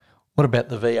What about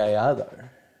the VAR, though?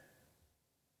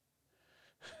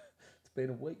 It's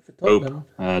been a week for Tottenham.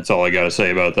 That's all I got to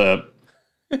say about that.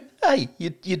 Hey,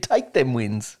 you take them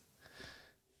wins.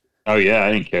 Oh, yeah,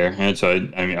 I didn't care.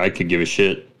 I could give a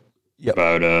shit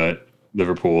about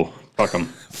Liverpool. Fuck them.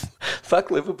 Fuck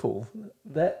Liverpool.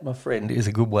 That, my friend, is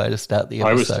a good way to start the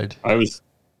episode. I was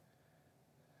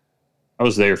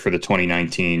there for the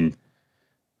 2019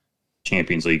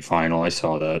 Champions League final. I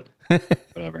saw that.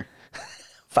 Whatever.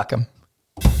 Fuck them.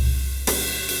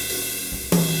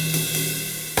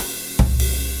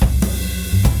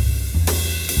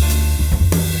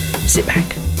 Sit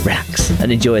back, relax,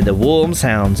 and enjoy the warm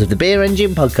sounds of the Beer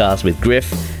Engine podcast with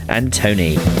Griff and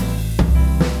Tony.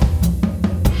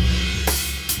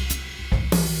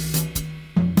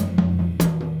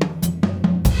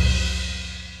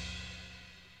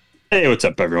 Hey, what's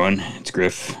up, everyone? It's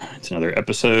Griff. It's another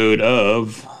episode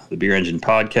of the Beer Engine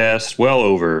podcast. Well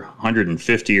over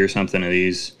 150 or something of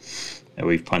these that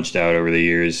we've punched out over the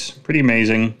years. Pretty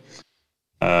amazing.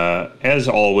 As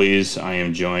always, I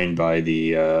am joined by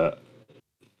the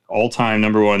all-time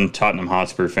number one Tottenham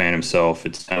Hotspur fan himself.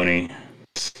 It's Tony.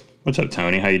 What's up,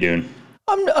 Tony? How you doing?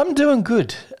 I'm doing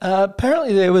good.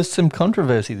 Apparently, there was some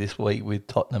controversy this week with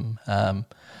Tottenham.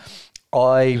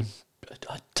 I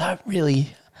don't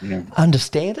really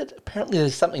understand it. Apparently,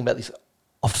 there's something about this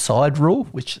offside rule,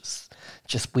 which is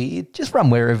just weird. Just run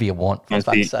wherever you want, for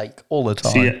fuck's sake, all the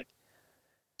time.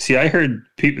 See, I heard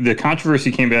the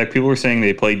controversy came back. People were saying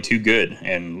they played too good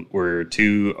and were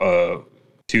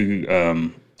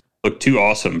look too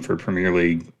awesome for Premier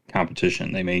League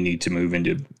competition. They may need to move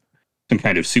into some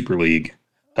kind of Super League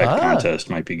type contest.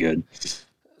 Might be good.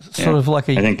 Sort of like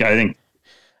I think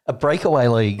a breakaway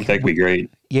league. That'd be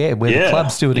great. Yeah, where the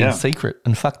clubs do it in secret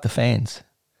and fuck the fans.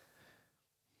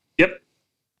 Yep.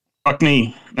 Fuck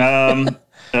me. No,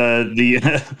 I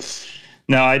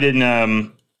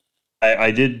didn't.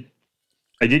 I did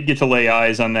get to lay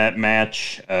eyes on that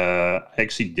match. I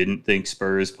actually didn't think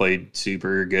Spurs played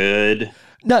super good.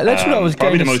 No, that's what I was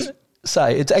going to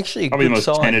say. It's actually probably the most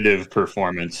sign. tentative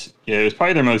performance. Yeah, it was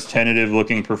probably their most tentative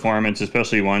looking performance,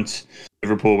 especially once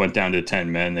Liverpool went down to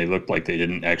 10 men. They looked like they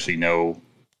didn't actually know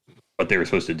what they were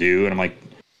supposed to do. And I'm like,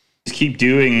 just keep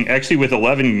doing. Actually, with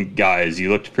 11 guys,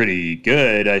 you looked pretty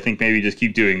good. I think maybe just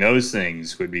keep doing those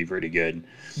things would be pretty good.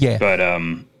 Yeah. But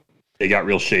they got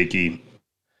real shaky.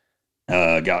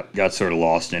 Got sort of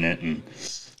lost in it,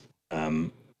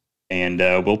 and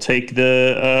we'll take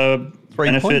the 3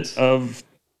 benefit points. of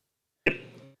put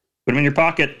them in your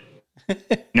pocket. You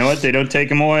know what? They don't take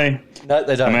them away. No,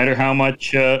 they don't. No matter how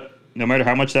much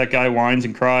that guy whines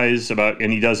and cries about,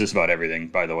 and he does this about everything.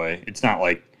 By the way, it's not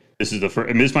like this is the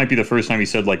first. This might be the first time he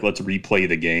said like, "Let's replay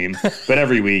the game," but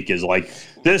every week is like,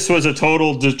 "This was a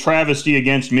total travesty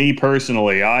against me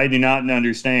personally. I do not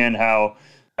understand how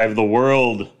the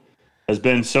world has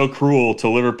been so cruel to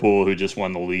Liverpool, who just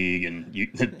won the league and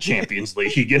the Champions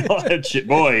League and all that shit.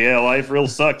 Boy, yeah, life real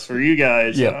sucks for you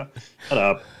guys. Yeah, shut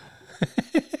up.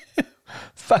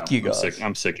 Fuck you guys.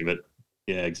 I'm sick of it.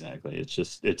 Yeah, exactly.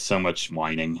 It's so much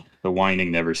whining. The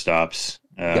whining never stops.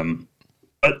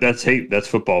 But that's hate. That's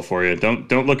football for you.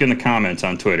 Don't look in the comments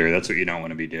on Twitter. That's what you don't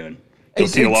want to be doing. You'll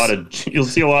see a lot of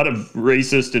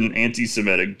racist and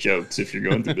anti-Semitic jokes if you're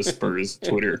going through the Spurs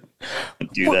Twitter.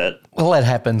 Do that. Well, that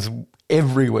happens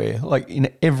everywhere, like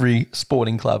in every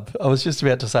sporting club. I was just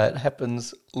about to say it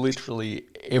happens literally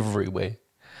everywhere.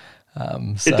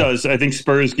 It does. I think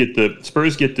Spurs get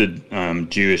the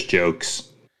Jewish jokes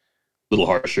a little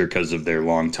harsher because of their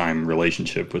longtime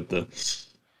relationship with the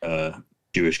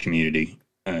Jewish community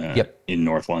in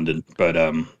North London. But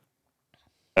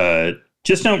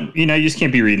just don't, you just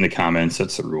can't be reading the comments.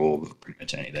 That's the rule of pretty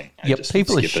much anything.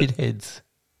 People are shitheads.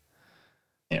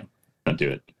 Yeah, don't do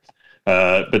it.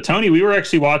 But Tony, we were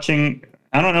actually watching.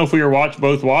 I don't know if we were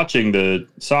both watching the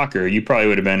soccer. You probably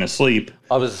would have been asleep.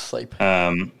 I was asleep.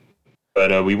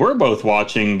 But we were both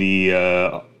watching the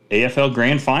AFL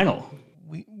Grand Final.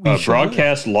 We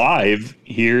broadcast live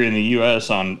here in the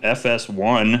U.S. on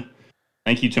FS1.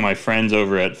 Thank you to my friends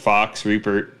over at Fox,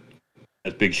 Rupert. A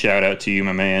big shout out to you,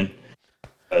 my man.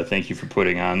 Thank you for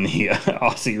putting on the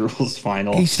Aussie Rules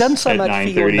final. He's done so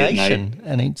much for your nation,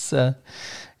 and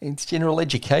it's general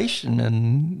education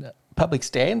and public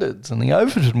standards and the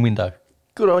Overton window.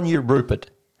 Good on you, Rupert.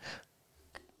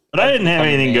 But I didn't have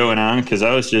anything going on because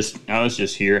I was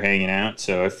just here hanging out.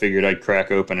 So I figured I'd crack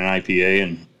open an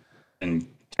IPA and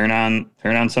turn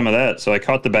on some of that. So I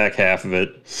caught the back half of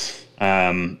it,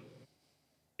 and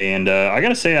I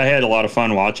gotta say I had a lot of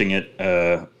fun watching it.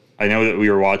 I know that we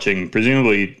were watching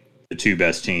presumably the two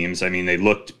best teams. I mean,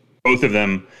 both of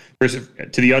them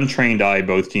to the untrained eye,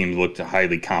 both teams looked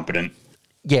highly competent.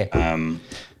 Yeah. Moved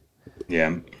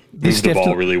the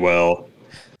ball really well.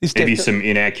 Maybe some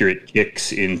inaccurate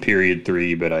kicks in period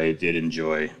 3, but I did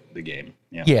enjoy the game.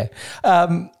 Yeah.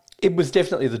 It was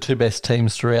definitely the two best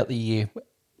teams throughout the year.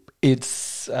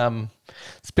 It's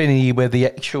been a year where the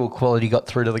actual quality got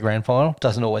through to the grand final.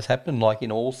 Doesn't always happen, like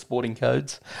in all sporting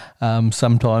codes.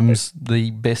 Sometimes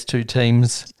the best two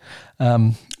teams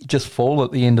just fall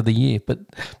at the end of the year.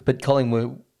 But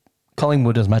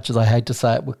Collingwood, as much as I hate to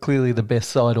say it, were clearly the best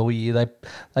side all year.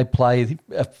 They play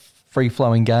a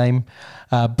free-flowing game.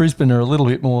 Brisbane are a little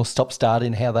bit more stop-start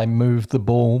in how they move the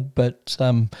ball, but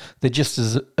they're just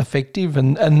as effective,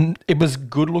 and it was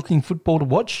good-looking football to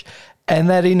watch. And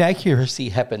that inaccuracy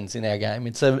happens in our game.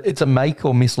 It's a make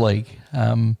or miss league.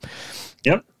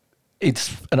 Yep.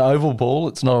 It's an oval ball.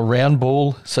 It's not a round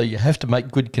ball, so you have to make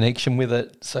good connection with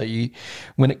it. So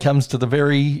when it comes to the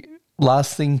very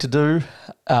last thing to do,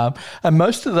 and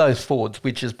most of those forwards,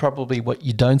 which is probably what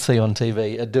you don't see on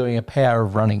TV, are doing a power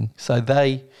of running. So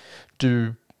they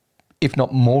do, if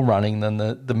not more running than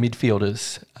the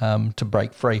midfielders to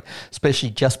break free,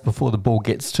 especially just before the ball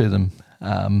gets to them.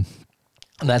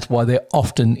 And that's why they're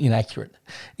often inaccurate.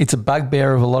 It's a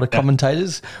bugbear of a lot of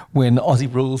commentators when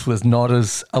Aussie rules was not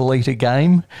as elite a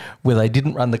game, where they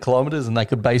didn't run the kilometres and they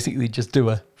could basically just do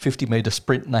a 50-metre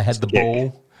sprint and they had the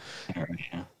ball.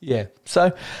 Yeah.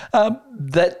 So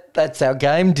that's our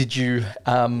game. Did you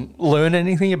learn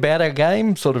anything about our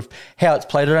game, sort of how it's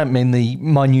played? I don't mean the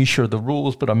minutiae of the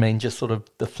rules, but I mean just sort of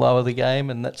the flow of the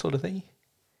game and that sort of thing.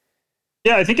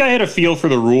 Yeah, I think I had a feel for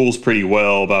the rules pretty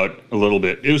well about a little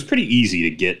bit. It was pretty easy to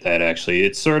get that, actually.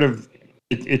 It's sort of,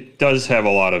 it does have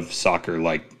a lot of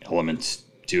soccer-like elements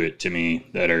to it to me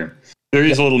there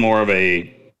is a little more of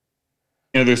a,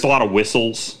 there's a lot of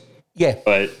whistles. Yeah.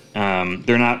 But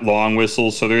they're not long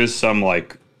whistles, so there is some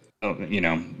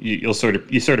you sort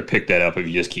of pick that up if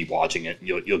you just keep watching it.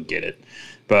 You'll get it.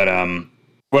 But and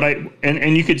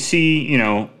you could see,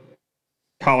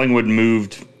 Collingwood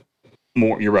moved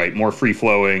more. You're right, more free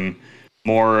flowing,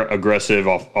 more aggressive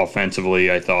offensively.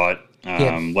 I thought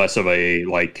less of a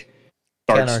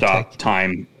start stop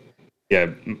time. Yeah,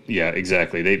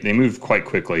 exactly. They moved quite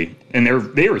quickly, and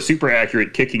they were super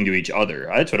accurate kicking to each other.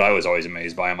 That's what I was always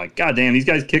amazed by. I'm like, God damn, these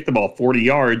guys kicked the ball 40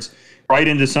 yards right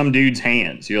into some dude's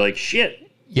hands. You're like, shit.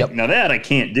 Yep. Now that I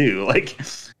can't do.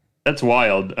 That's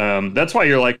wild. That's why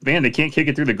you're like, man, they can't kick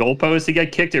it through the goalpost. They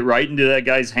got kicked it right into that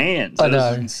guy's hands.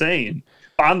 That's insane.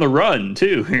 On the run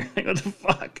too. What the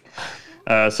fuck?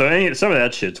 Some of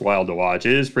that shit's wild to watch.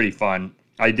 It is pretty fun.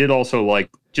 I did also like,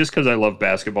 just because I love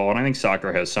basketball, and I think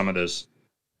soccer has some of this,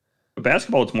 but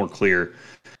basketball it's more clear.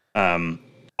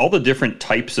 All the different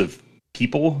types of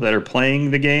people that are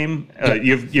playing the game.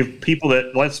 You have people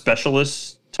that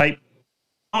specialists type.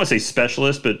 I don't want to say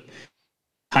specialist, but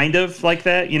kind of like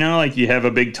that. Like you have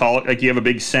a big you have a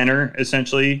big center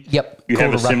essentially. Yep. You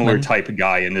have a similar type of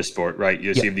guy in this sport, right?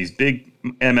 You have these big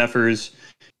MFers,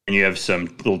 and you have some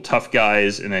little tough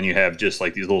guys, and then you have just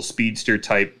these little speedster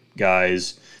type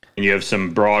guys, and you have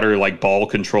some broader ball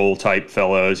control type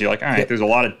fellows. You're like, all right, there's a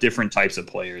lot of different types of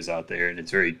players out there, and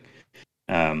it's very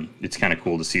it's kind of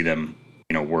cool to see them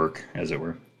work, as it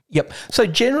were. Yep. So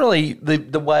generally,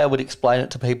 the way I would explain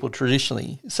it to people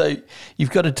traditionally, so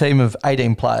you've got a team of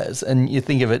 18 players, and you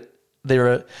think of it,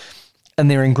 they're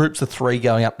in groups of 3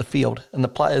 going up the field, and the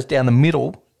players down the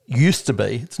middle used to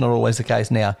be, it's not always the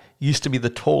case now, used to be the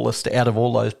tallest out of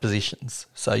all those positions.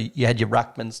 So you had your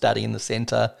ruckman starting in the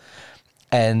centre,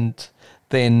 and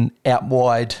then out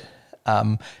wide,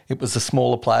 it was the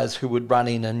smaller players who would run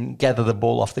in and gather the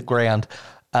ball off the ground.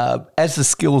 As the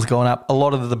skills gone up, a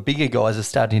lot of the bigger guys are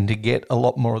starting to get a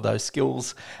lot more of those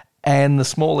skills, and the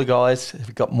smaller guys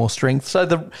have got more strength. So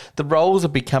the roles are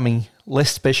becoming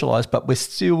less specialised, but we've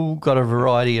still got a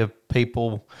variety of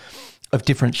people of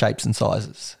different shapes and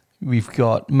sizes. We've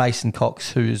got Mason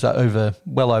Cox, who's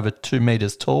well over 2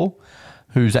 metres tall,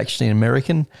 who's actually an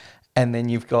American, and then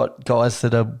you've got guys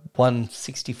that are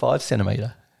 165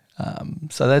 centimetre.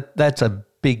 So that's a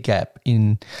big gap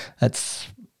that's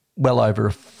well over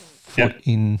a foot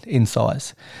in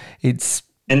size. It's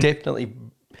definitely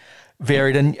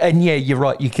varied. And yeah, you're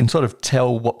right. You can sort of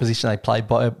tell what position they play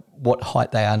by what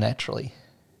height they are naturally.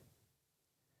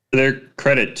 Their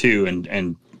credit too,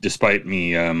 and despite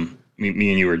me and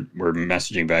you were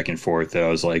messaging back and forth, I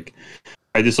was like,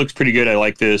 all right, this looks pretty good. I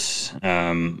like this.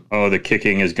 The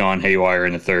kicking has gone haywire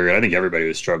in the third. I think everybody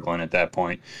was struggling at that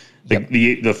point.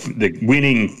 The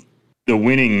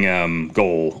winning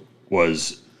goal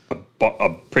was a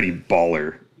pretty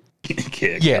baller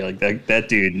kick. Yeah, that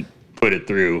dude put it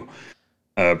through.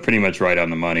 pretty much right on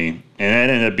the money. And that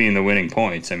ended up being the winning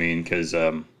points. I mean, because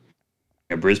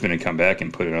Brisbane had come back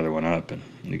and put another one up, and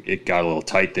it got a little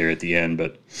tight there at the end,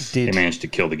 but they managed to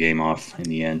kill the game off in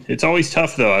the end. It's always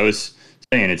tough, though. I was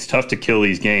saying it's tough to kill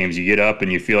these games. You get up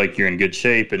and you feel like you're in good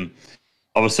shape, and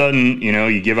all of a sudden,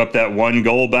 you give up that one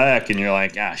goal back, and you're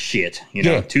like, shit,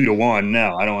 2-1.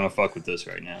 No, I don't want to fuck with this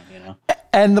right now,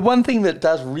 And the one thing that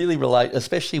does really relate,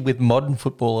 especially with modern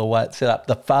football, the way it's set up,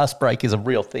 the fast break is a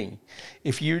real thing.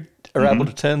 If you are able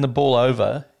to turn the ball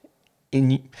over,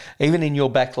 even in your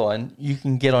back line, you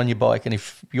can get on your bike, and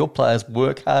if your players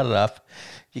work hard enough,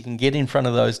 you can get in front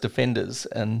of those defenders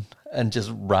and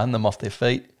just run them off their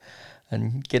feet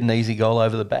and get an easy goal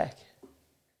over the back.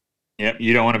 Yep,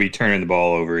 you don't want to be turning the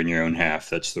ball over in your own half.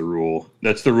 That's the rule.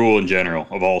 That's the rule in general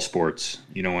of all sports.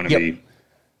 You don't want to be.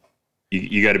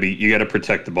 You got to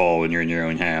protect the ball when you're in your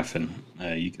own half, and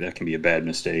that can be a bad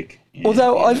mistake.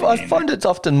 Although I find it's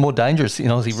often more dangerous in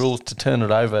Aussie rules to turn it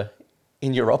over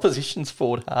in your opposition's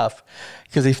forward half,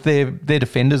 because if their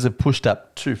defenders are pushed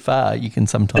up too far, you can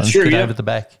sometimes get over the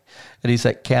back. It is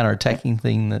that counter-attacking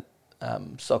thing that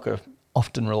soccer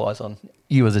often relies on.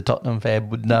 You as a Tottenham fan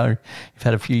would know. You've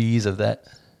had a few years of that.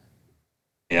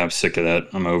 Yeah, I'm sick of that.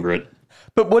 I'm over it.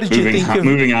 But what did you think of...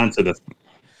 Moving on to the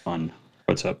fun.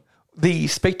 What's up? The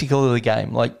spectacle of the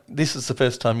game. Like, this is the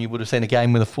first time you would have seen a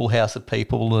game with a full house of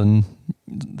people and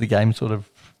the game sort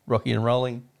of rocky and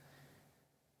rolling.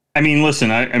 I mean,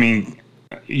 listen, I mean,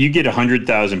 you get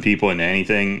 100,000 people into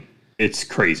anything, it's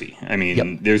crazy. I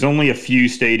mean, there's only a few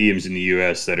stadiums in the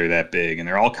U.S. that are that big, and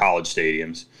they're all college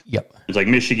stadiums. Yep. It's like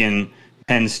Michigan,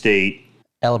 Penn State,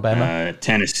 Alabama,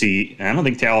 Tennessee. And I don't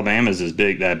think Alabama's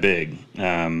that big.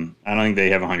 I don't think they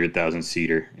have a 100,000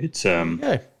 seater. It's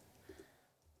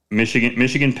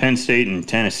Michigan, Penn State, and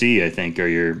Tennessee, I think, are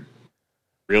your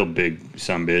real big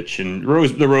sumbitch. And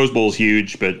the Rose Bowl's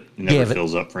huge, but it never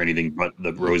fills up for anything but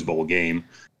the Rose Bowl game.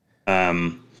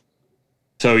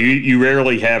 So you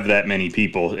rarely have that many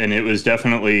people, and it was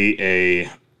definitely a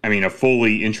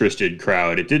fully interested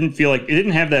crowd. It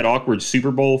didn't have that awkward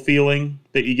Super Bowl feeling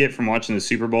that you get from watching the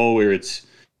Super Bowl, where it's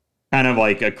kind of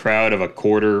like a crowd of a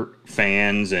quarter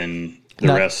fans and the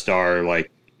rest are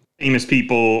like famous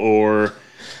people or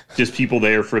just people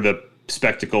there for the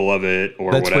spectacle of it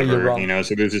or That's whatever, where you're wrong.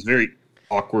 So there's this very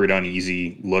awkward,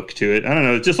 uneasy look to it. I don't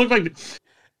know. It just looked like,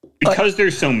 because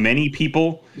there's so many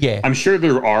people, I'm sure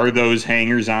there are those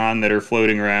hangers-on that are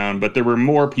floating around, but there were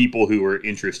more people who were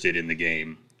interested in the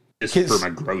game, just from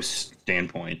a gross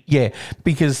standpoint. Yeah,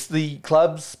 because the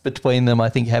clubs between them, I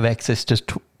think, have access to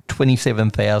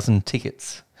 27,000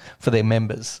 tickets for their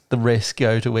members. The rest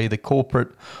go to either corporate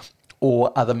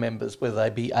or other members, whether they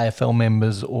be AFL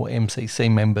members or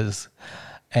MCC members.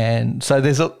 And so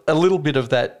there's a little bit of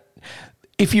that.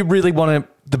 If you really want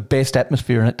the best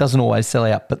atmosphere, and it doesn't always sell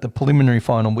out, but the preliminary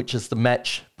final, which is the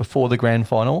match before the grand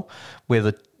final, where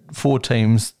the 4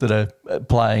 teams that are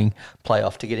playing play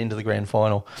off to get into the grand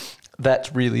final,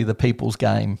 that's really the people's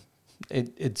game.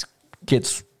 It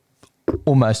gets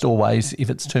almost always,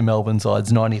 if it's 2 Melbourne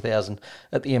sides, 90,000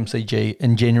 at the MCG,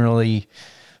 and generally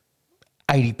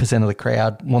 80% of the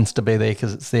crowd wants to be there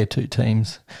because it's their 2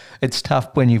 teams. It's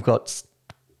tough when you've got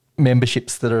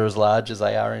memberships that are as large as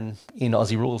they are in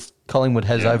Aussie rules. Collingwood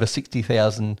has over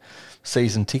 60,000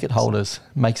 season ticket holders.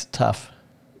 Makes it tough.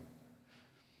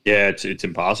 Yeah, it's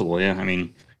impossible. Yeah, I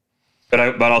mean,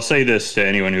 but I'll say this to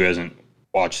anyone who hasn't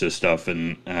watched this stuff,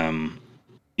 and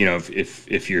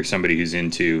if you're somebody who's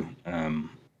into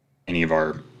any of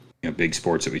our big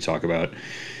sports that we talk about,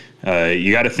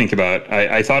 you got to think about.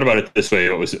 I thought about it this way.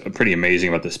 What was pretty amazing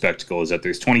about the spectacle is that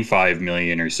there's 25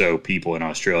 million or so people in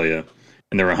Australia,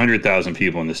 and there were 100,000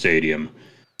 people in the stadium.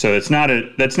 So that's not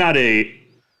a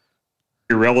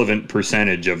irrelevant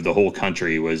percentage of the whole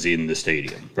country was in the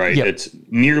stadium, right? Yep. It's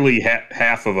nearly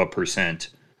half of a percent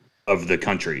of the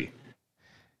country,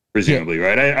 presumably,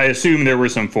 right? I assume there were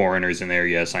some foreigners in there.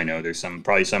 Yes, I know there's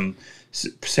probably some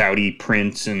Saudi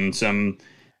prince and some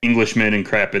Englishmen and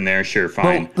crap in there. Sure,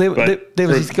 fine. Well, there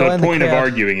was this guy. The point of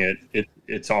arguing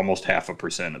it's almost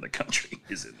 0.5% of the country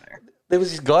is in there. There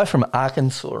was this guy from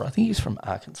Arkansas. I think he was from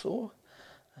Arkansas.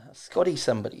 Scotty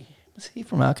somebody. Was he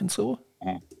from Arkansas?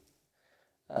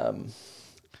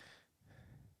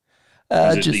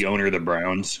 Is it the owner of the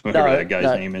Browns? Whatever that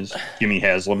guy's name is. Jimmy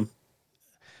Haslam.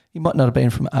 He might not have been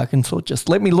from Arkansas. Just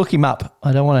let me look him up.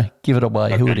 I don't want to give it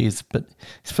away who it is, but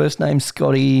his first name's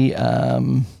Scotty.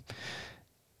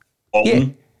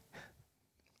 Walton?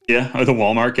 Yeah, the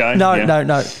Walmart guy?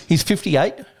 No. He's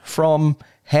 58 from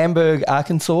Hamburg,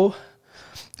 Arkansas,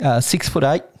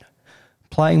 6'8",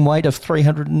 playing weight of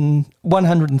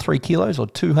 103 kilos or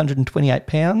 228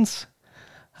 pounds.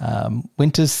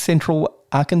 Went to Central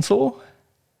Arkansas.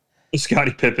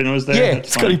 Scottie Pippen was there. Yeah,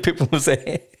 That's Scottie funny. Pippen was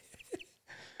there.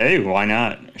 Hey, why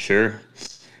not? Sure.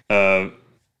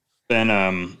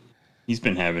 He's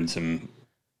been having some,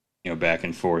 back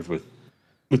and forth with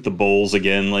the Bulls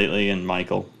again lately, and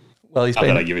Michael. Well, Not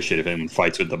that I give a shit if anyone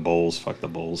fights with the Bulls. Fuck the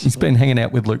Bulls. He's been hanging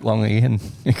out with Luke Longley, and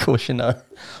of course,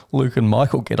 Luke and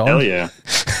Michael get on. Hell yeah.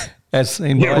 As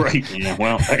seen Yeah, by... right. Yeah,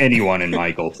 well, anyone in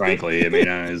Michael, frankly. I mean,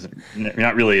 is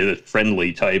not really a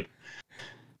friendly type.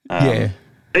 Yeah.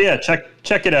 But yeah,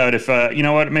 check it out. If you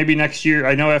know what, maybe next year.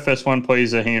 I know FS1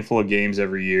 plays a handful of games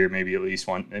every year, maybe at least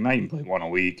one. They might even play one a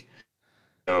week.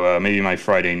 So maybe my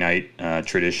Friday night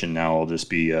tradition now will just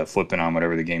be flipping on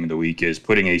whatever the game of the week is,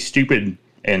 putting a stupid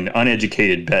and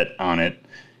uneducated bet on it,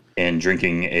 and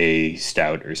drinking a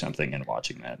stout or something and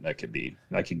watching that. I could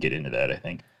get into that, I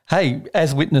think. Hey,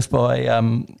 as witnessed by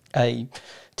a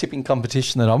tipping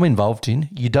competition that I'm involved in,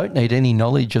 you don't need any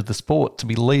knowledge of the sport to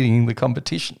be leading the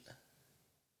competition.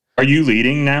 Are you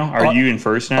leading now? Are you in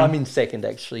first now? I'm in second,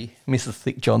 actually. Mrs.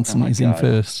 Thick Johnson is in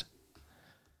first.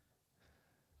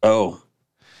 Oh.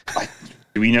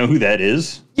 Do we know who that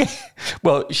is? Yeah.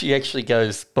 Well, she actually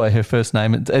goes by her first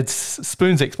name. It's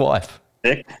Spoon's ex-wife.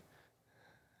 Thick?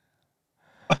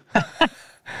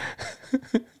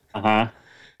 Uh-huh.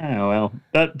 Oh, well,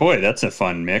 that's a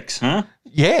fun mix, huh?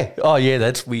 Yeah. Oh, yeah,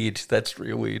 that's weird. That's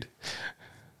real weird.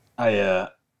 I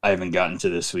haven't gotten to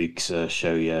this week's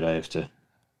show yet. I have to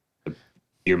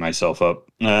gear myself up.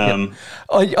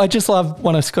 I just love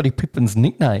one of Scottie Pippen's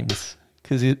nicknames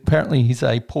because apparently he's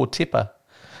a poor tipper.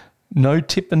 No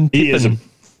tippin' Pippen. He is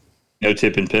no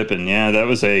tippin' Pippen. Yeah, that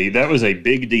was a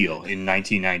big deal in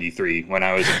 1993 when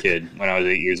I was a kid, when I was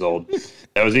 8 years old.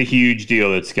 That was a huge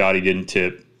deal that Scottie didn't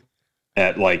tip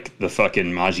at like the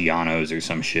fucking Maggiano's or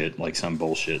some shit, like some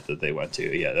bullshit that they went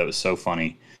to. Yeah, that was so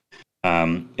funny.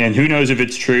 And who knows if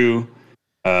it's true?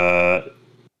 Nowadays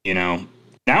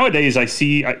I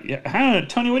see. I don't know,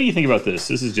 Tony, what do you think about this?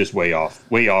 This is just way off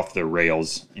the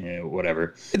rails.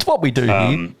 Whatever. It's what we do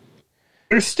here.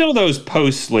 There's still those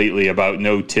posts lately about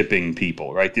no tipping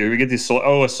people, right? We get this,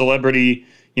 a celebrity,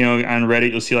 on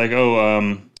Reddit, you'll see like,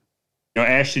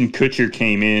 Ashton Kutcher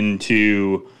came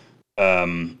into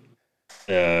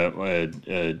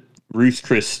Ruth's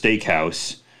Chris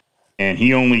Steakhouse, and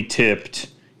he only tipped,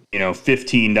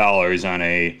 $15 on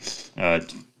a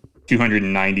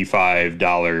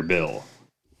 $295 bill.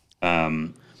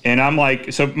 And I'm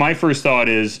like, so my first thought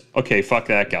is, okay, fuck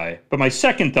that guy. But my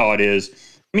second thought is,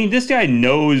 I mean, this guy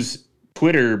knows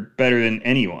Twitter better than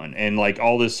anyone and like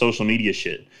all this social media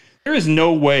shit. There is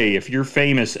no way, if you're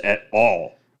famous at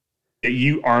all, that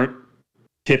you aren't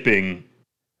tipping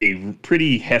a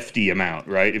pretty hefty amount,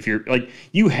 right? If you're like,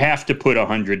 you have to put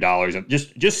 $100.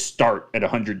 Just start at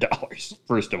 $100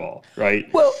 first of all,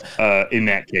 right? Well, in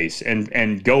that case,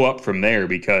 and go up from there,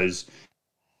 because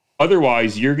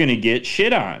otherwise you're going to get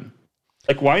shit on.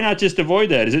 Like, why not just avoid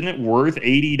that? Isn't it worth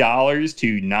 $80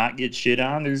 to not get shit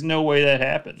on? There's no way that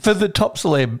happens. For the top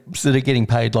celebs that are getting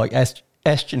paid, like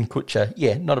Ashton Kutcher,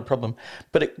 yeah, not a problem.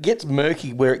 But it gets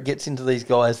murky where it gets into these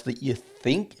guys that you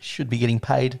think should be getting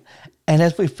paid. And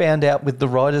as we found out with the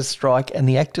writers' strike and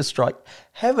the actors' strike,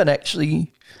 haven't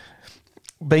actually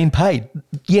been paid.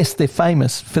 Yes, they're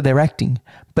famous for their acting,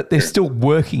 but they're still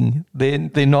working their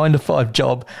 9-to-5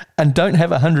 job and don't have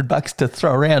 $100 to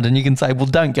throw around. And you can say, well,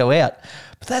 don't go out.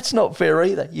 But that's not fair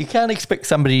either. You can't expect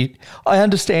somebody. I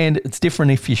understand it's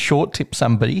different if you short tip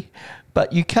somebody,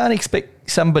 but you can't expect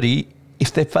somebody,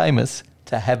 if they're famous,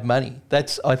 to have money.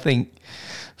 That's, I think,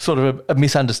 sort of a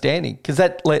misunderstanding, because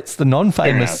that lets the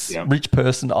non-famous rich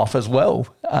person off as well.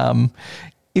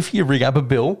 If you rig up a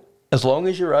bill, as long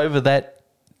as you're over that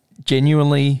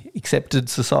genuinely accepted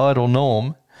societal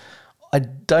norm, I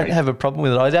don't have a problem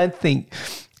with it. I don't think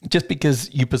just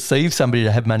because you perceive somebody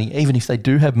to have money, even if they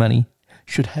do have money,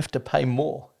 should have to pay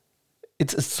more.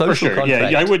 It's a social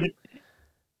contract. Yeah,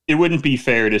 it wouldn't be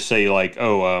fair to say like,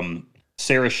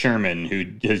 Sarah Sherman, who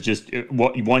has just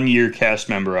 1 year cast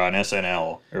member on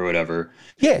SNL or whatever,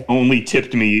 only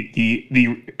tipped me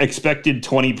the expected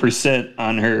 20%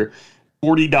 on her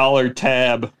 $40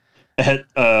 tab at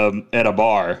a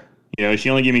bar. She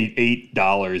only gave me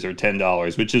 $8 or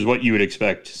 $10, which is what you would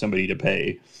expect somebody to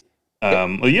pay.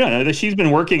 She's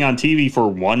been working on TV for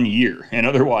 1 year and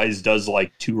otherwise does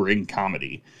like touring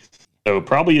comedy. So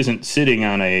probably isn't sitting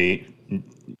on a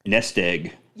nest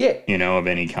egg, of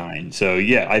any kind. So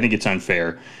I think it's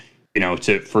unfair,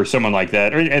 for someone like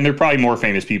that. And they're probably more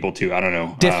famous people too. I don't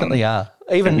know. Definitely are.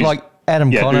 Even like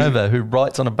Adam Conover, who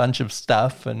writes on a bunch of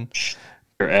stuff, and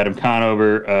Adam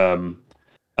Conover,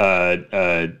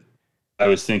 I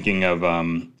was thinking of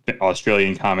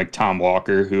Australian comic Tom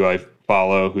Walker, who I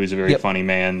follow, who's a very funny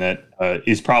man that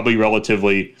is probably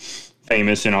relatively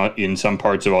famous in some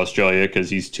parts of Australia because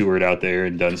he's toured out there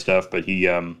and done stuff. But he,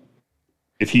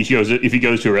 if he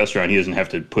goes to a restaurant, he doesn't have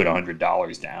to put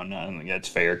 $100 down. I don't think that's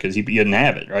fair because he doesn't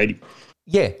have it, right?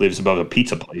 He lives above a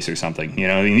pizza place or something. You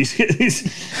know, I mean,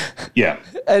 he's yeah.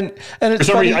 And it's for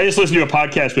some funny. reason, I just listened to a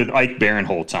podcast with Ike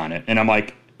Barinholtz on it, and I'm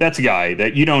like, that's a guy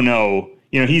that you don't know.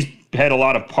 You know, he's had a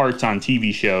lot of parts on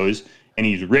TV shows, and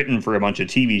he's written for a bunch of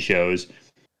TV shows.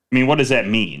 I mean, what does that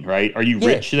mean, right? Are you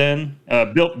rich then?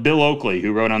 Bill Oakley,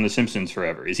 who wrote on The Simpsons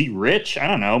forever, is he rich? I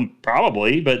don't know,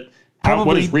 probably, but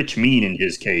what does rich mean in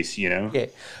his case? You know,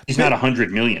 he's not $100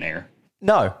 millionaire.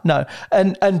 No,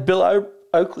 and Bill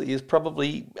Oakley is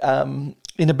probably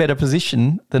in a better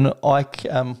position than Ike.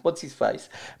 What's his face?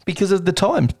 Because of the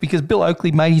times. Because Bill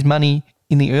Oakley made his money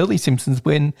in the early Simpsons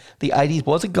when the 80s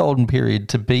was a golden period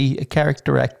to be a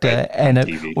character actor and a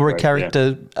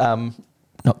character,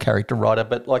 not character writer,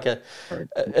 but like a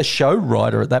show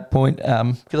writer at that point.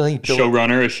 Because I think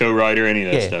showrunner, a show writer, any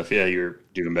of that stuff. Yeah, you're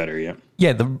doing better. Yeah.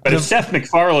 Yeah. But if Seth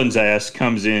MacFarlane's ass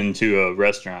comes into a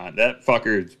restaurant, that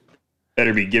fucker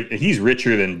better be he's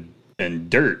richer than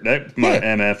dirt. That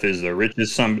MF is the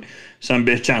richest some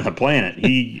bitch on the planet.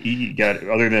 He got,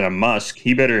 other than a Musk,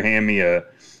 he better hand me a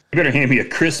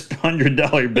crisp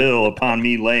 $100 bill upon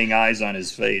me laying eyes on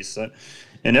his face.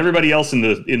 And everybody else in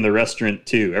the restaurant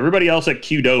too. Everybody else at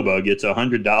Qdoba gets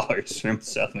 $100 from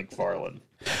Seth MacFarlane.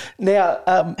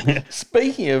 Now,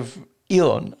 speaking of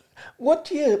Elon, what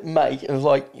do you make of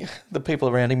like the people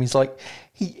around him? He's like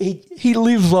he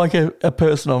lives like a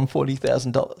person on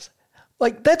 $40,000.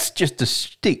 Like that's just a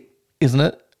stick, isn't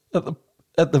it?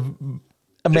 At the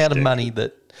amount of money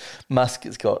that Musk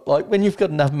has got. Like when you've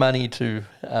got enough money to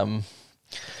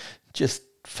just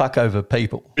fuck over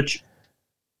people. Rich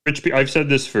I've said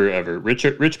this forever.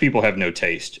 Rich people have no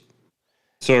taste.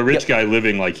 So a rich guy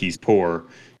living like he's poor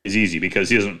is easy because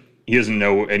he doesn't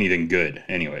know anything good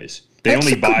anyways. They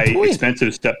only buy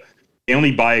expensive stuff. They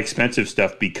only buy expensive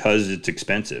stuff because it's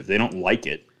expensive. They don't like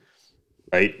it.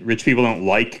 Right? Rich people don't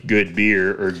like good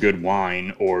beer or good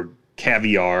wine or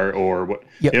caviar or what.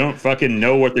 They don't fucking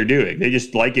know what they're doing. They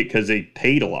just like it because they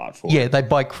paid a lot for it. Yeah, they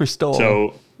buy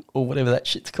Crystal or whatever that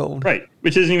shit's called. Right,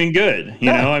 which isn't even good.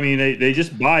 You know, I mean, they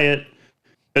just buy it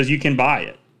because you can buy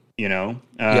it, you know.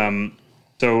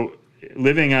 So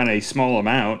living on a small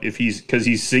amount, because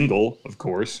he's single, of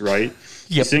course, right?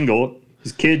 He's single.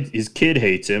 His kid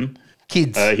hates him.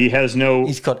 Kids.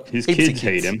 His kids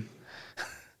hate him.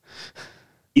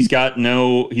 He's got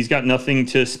nothing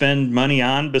to spend money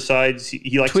on besides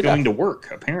he likes Twitter. Going to work,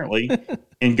 apparently,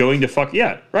 and going to fuck.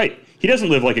 Yeah, right. He doesn't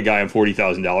live like a guy on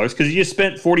 $40,000 because he just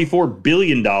spent $44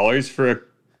 billion for a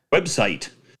website.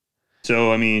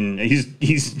 So, I mean,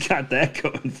 he's got that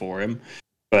going for him.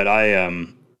 But I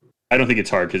don't think it's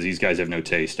hard because these guys have no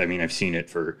taste. I mean, I've seen it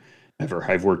forever.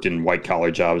 I've worked in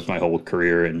white-collar jobs my whole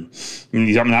career, and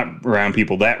I'm not around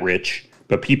people that rich,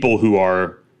 but people who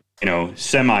are, you know,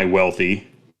 semi-wealthy,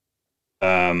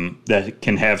 that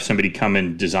can have somebody come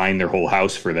and design their whole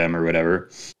house for them or whatever.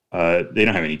 They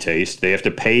don't have any taste. They have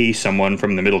to pay someone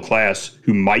from the middle class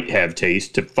who might have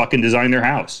taste to fucking design their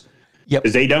house. Yep.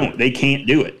 Because they can't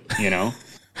do it, you know?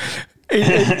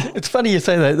 It's funny you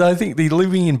say that. I think the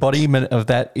living embodiment of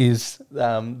that is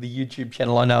the YouTube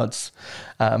channel. I know it's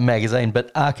a magazine,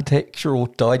 but Architectural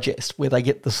Digest, where they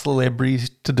get the celebrities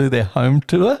to do their home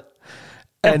tour.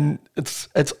 Yep. And it's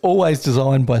always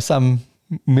designed by some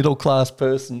middle-class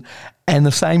person, and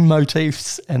the same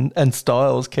motifs and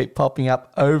styles keep popping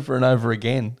up over and over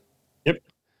again. Yep.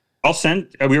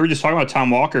 We were just talking about Tom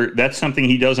Walker. That's something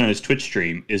he does on his Twitch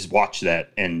stream is watch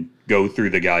that and go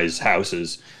through the guys'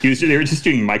 houses. They were just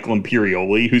doing Michael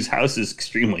Imperioli, whose house is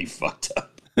extremely fucked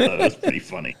up. That's pretty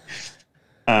funny.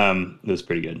 That was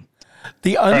pretty good.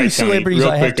 The only celebrities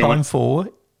I have time for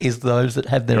is those that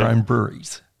have their own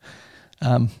breweries.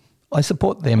 I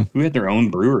support them. Who had their own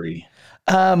brewery?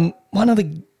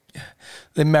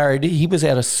 They're married. He was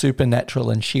out of Supernatural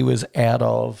and she was out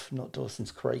of, not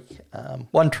Dawson's Creek,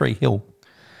 One Tree Hill.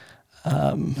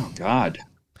 Oh, God.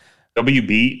 Two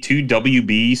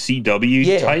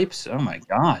WBCW types? Oh, my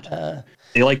God.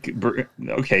 They like,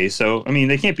 okay, so, I mean,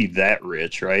 they can't be that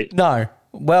rich, right? No.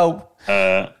 Well.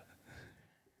 I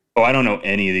don't know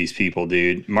any of these people,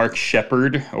 dude. Mark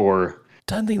Shepard or.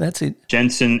 Don't think that's it.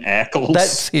 Jensen Ackles.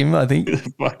 That's him, I think.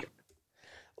 Fuck.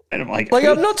 And I'm like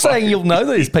I'm not saying you'll know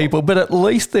these people, but at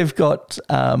least they've got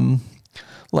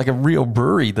like a real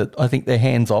brewery that I think they're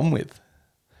hands on with,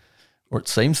 or it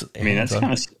seems that they're that's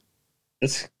kind of.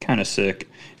 That's kind of sick.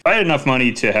 If I had enough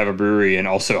money to have a brewery and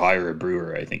also hire a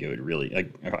brewer, I think it would really,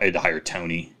 like, I had to hire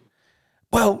Tony.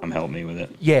 Well, come help me with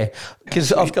it. Yeah,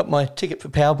 because I've got my ticket for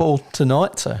Powerball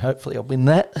tonight, so hopefully I'll win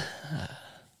that.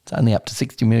 It's only up to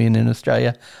 60 million in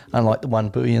Australia, unlike the 1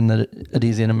 billion that it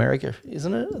is in America,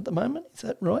 isn't it, at the moment? Is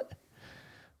that right?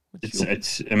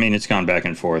 It's gone back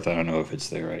and forth. I don't know if it's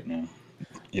there right now.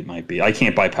 It might be. I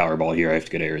can't buy Powerball here. I have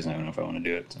to go to Arizona if I want to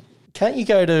do it. So. Can't you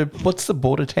go to, what's the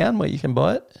border town where you can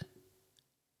buy it?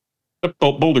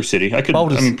 Boulder City. I could,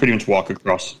 pretty much walk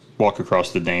across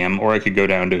the dam, or I could go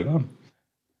down to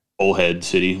Bullhead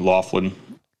City, Laughlin.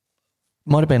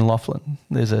 Might have been Laughlin.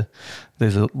 There's a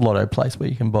lotto place where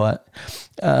you can buy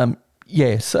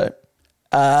it. So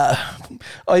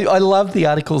I love the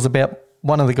articles about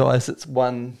one of the guys that's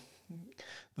won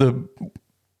the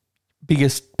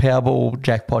biggest Powerball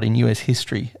jackpot in US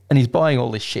history, and he's buying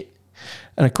all this shit.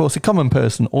 And of course, a common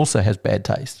person also has bad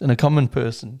taste, and a common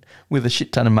person with a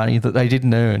shit ton of money that they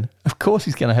didn't earn, of course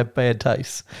he's going to have bad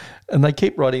taste. And they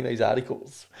keep writing these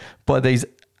articles by these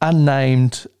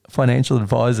unnamed financial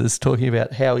advisors talking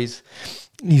about how he's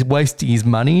wasting his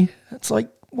money. It's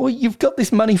like, well, you've got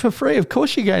this money for free. Of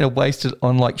course you're going to waste it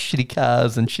on like shitty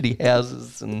cars and shitty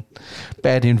houses and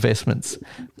bad investments.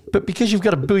 But because you've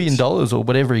got $1 billion or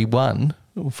whatever he won,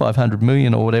 or 500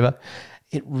 million or whatever,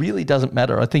 it really doesn't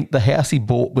matter. I think the house he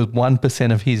bought was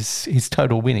 1% of his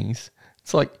total winnings.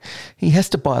 It's like he has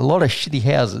to buy a lot of shitty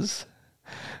houses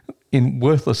in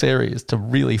worthless areas to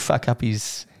really fuck up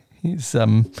his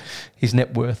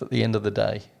net worth at the end of the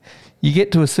day. You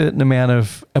get to a certain amount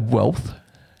of wealth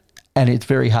and it's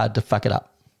very hard to fuck it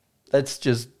up. That's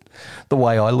just the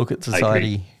way I look at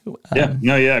society.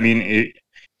 I mean,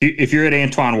 if you're at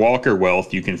Antoine Walker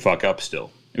wealth, you can fuck up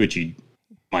still, which you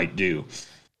might do.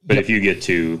 But if you get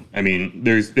to, I mean,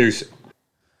 there's, the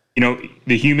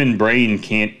human brain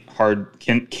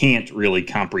can't really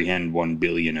comprehend 1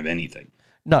 billion of anything.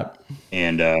 No.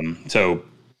 And so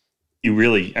you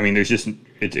really, I mean, there's just,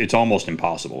 it's almost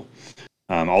impossible.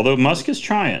 Although Musk is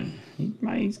trying.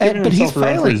 He's giving himself a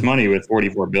run for his money with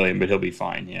 44 billion, but he'll be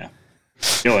fine. Yeah.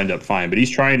 He'll end up fine. But he's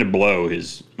trying to blow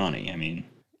his money. I mean,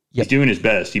 he's doing his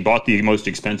best. He bought the most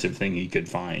expensive thing he could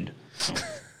find. So.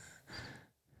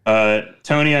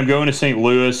 Tony, I'm going to St.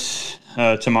 Louis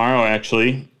tomorrow,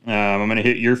 actually. I'm going to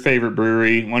hit your favorite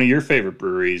brewery, one of your favorite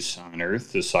breweries on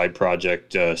earth, the Side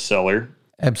Project Cellar.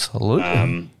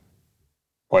 Absolutely.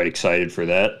 Quite excited for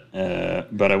that.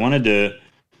 But I wanted to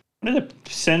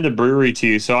send a brewery to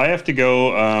you. So I have to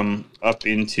go up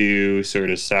into sort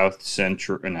of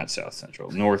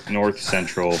north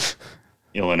central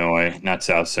Illinois, not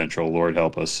south central. Lord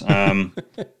help us.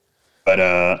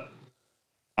 But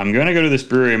I'm going to go to this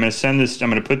brewery. I'm going to send this. I'm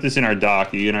going to put this in our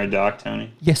doc. Are you in our doc,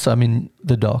 Tony? Yes, I'm in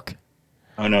the doc.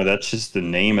 Oh, no, that's just the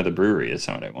name of the brewery. That's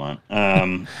not what I want.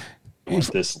 I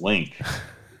want this link.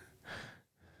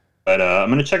 But I'm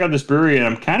going to check out this brewery, and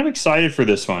I'm kind of excited for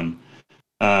this one.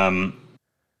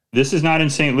 This is not in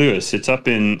St. Louis. It's up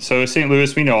in... So St.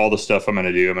 Louis, we know all the stuff I'm going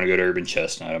to do. I'm going to go to Urban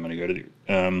Chestnut. I'm going to go to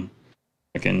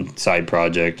the Side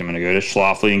Project. I'm going to go to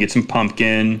Schlafly and get some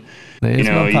pumpkin. You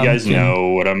guys know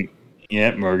what I'm...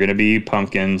 Yep, we're going to be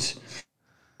pumpkins.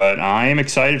 But I am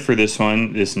excited for this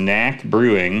one, this Knack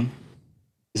Brewing.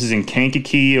 This is in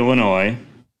Kankakee, Illinois.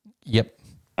 Yep.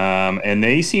 And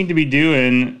they seem to be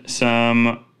doing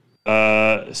some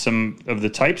of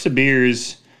the types of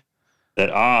beers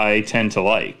that I tend to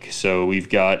like. So we've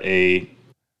got they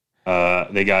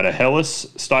got a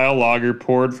Helles style lager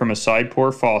poured from a side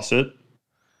pour faucet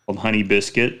called Honey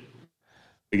Biscuit.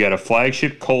 We got a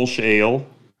flagship Kolsch ale.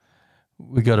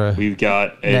 We've got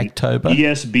an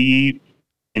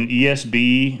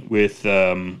ESB with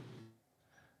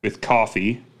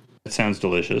coffee. That sounds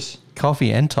delicious.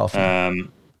 Coffee and toffee. And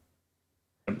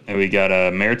we got a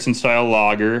Meritzen style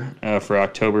lager for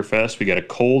Oktoberfest. We got a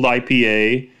cold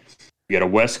IPA. We got a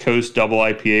West Coast double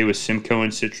IPA with Simcoe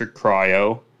and Citric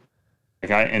Cryo.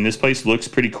 And this place looks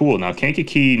pretty cool. Now,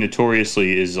 Kankakee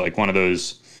notoriously is like one of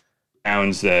those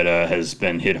towns that has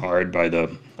been hit hard by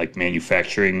the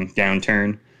manufacturing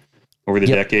downturn over the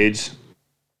decades.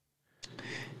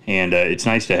 And it's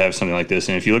nice to have something like this.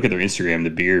 And if you look at their Instagram, the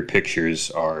beer pictures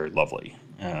are lovely.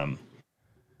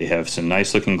 They have some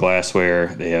nice looking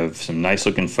glassware. They have some nice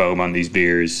looking foam on these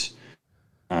beers.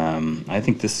 I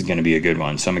think this is going to be a good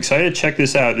one. So I'm excited to check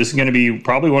this out. This is going to be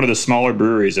probably one of the smaller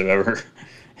breweries I've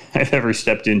ever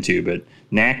stepped into. But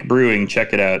Knack Brewing,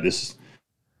 check it out. This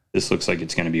looks like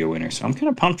it's going to be a winner. So I'm kind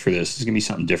of pumped for this. This is going to be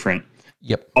something different.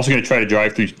 Yep. Also going to try to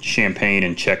drive through Champaign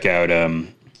and check out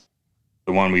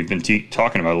the one we've been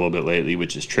talking about a little bit lately,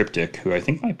 which is Triptych, who I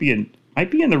think might be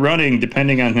might be in the running,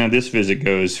 depending on how this visit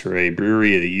goes, for a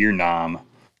Brewery of the Year nom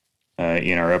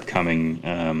in our upcoming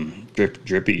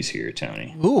drippies here,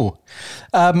 Tony. Ooh.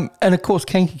 And of course,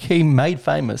 Kankakee made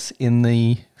famous in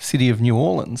the City of New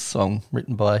Orleans song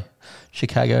written by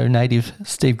Chicago native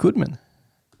Steve Goodman.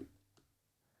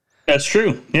 That's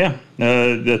true. Yeah.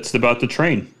 That's about the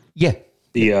train. Yeah.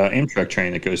 The Amtrak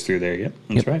train that goes through there. Yep.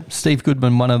 That's right. Steve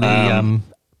Goodman, one of the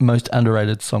most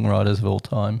underrated songwriters of all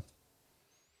time.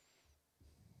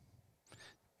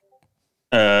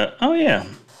 Oh, yeah.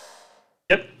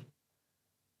 Yep.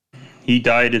 He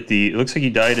died it looks like he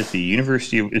died at the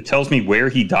University of, it tells me where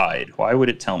he died. Why would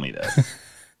it tell me that?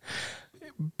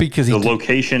 Because the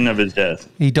location of his death.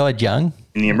 He died young.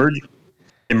 In the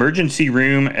emergency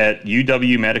room at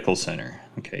UW Medical Center.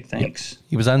 Okay, thanks. Yep.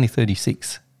 He was only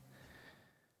 36.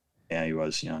 Yeah, he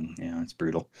was young. Yeah, it's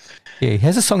brutal. Yeah, he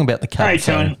has a song about the Cubs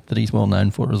Tony. that he's well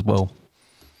known for as well.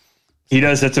 He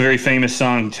does. That's a very famous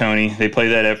song, Tony. They play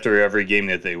that after every game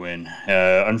that they win.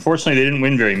 Unfortunately, they didn't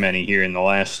win very many here in the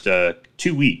last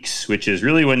 2 weeks, which is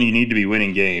really when you need to be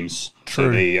winning games.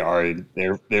 True. So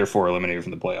they're therefore eliminated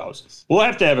from the playoffs. We'll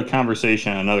have to have a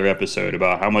conversation on another episode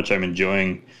about how much I'm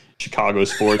enjoying Chicago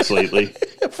sports lately.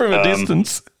 From a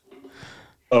distance.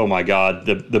 Oh my God,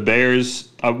 the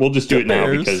Bears. We'll just do it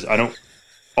now because I don't.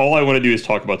 All I want to do is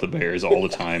talk about the Bears all the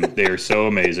time. They are so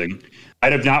amazing. I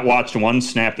have not watched one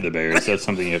snap of the Bears. That's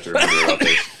something you have to remember about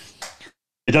this.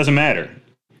 It doesn't matter.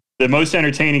 The most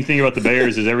entertaining thing about the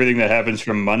Bears is everything that happens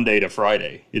from Monday to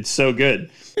Friday. It's so good.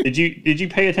 Did you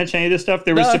pay attention to any of this stuff?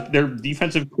 There was their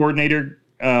defensive coordinator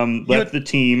left the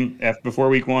team before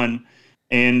week 1,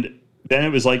 and then it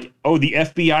was like, oh, the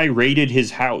FBI raided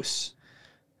his house.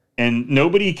 And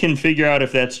nobody can figure out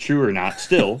if that's true or not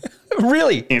still.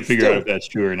 Really? Can't figure out if that's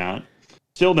true or not.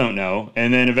 Still don't know.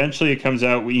 And then eventually it comes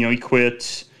out, he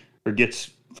quits or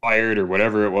gets fired or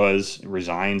whatever it was,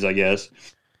 resigns, I guess.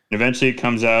 And eventually it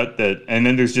comes out that, and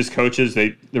then there's just coaches,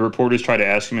 the reporters try to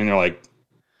ask him and they're like,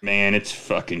 man, it's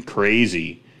fucking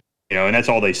crazy. And that's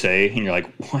all they say. And you're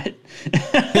like, what?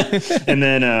 And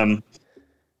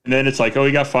then it's like, oh,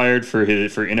 he got fired for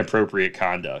inappropriate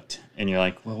conduct. And you're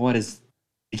like, well, what is...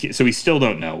 So we still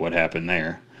don't know what happened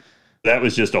there. That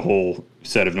was just a whole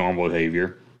set of normal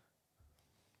behavior.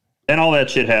 Then all that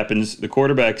shit happens. The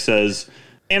quarterback says,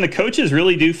 and the coaches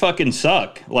really do fucking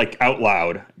suck, like out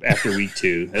loud after week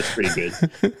 2. That's pretty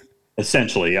good.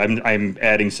 Essentially, I'm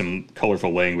adding some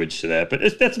colorful language to that, but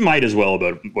that's might as well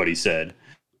about what he said.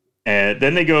 And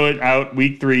then they go out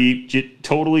week 3,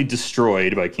 totally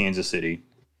destroyed by Kansas City.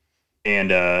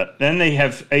 And then they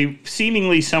have a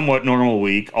seemingly somewhat normal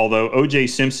week, although O.J.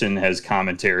 Simpson has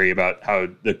commentary about how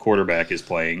the quarterback is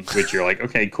playing, which you're like,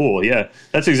 okay, cool. Yeah,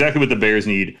 that's exactly what the Bears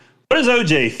need. What does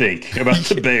O.J. think about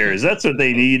the Bears? That's what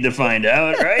they need to find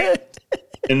out, right?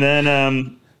 And then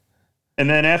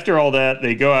after all that,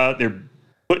 they go out, they're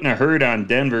putting a hurt on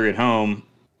Denver at home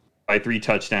by 3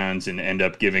 touchdowns and end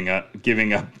up giving up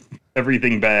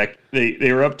everything back.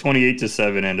 They were up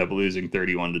 28-7, end up losing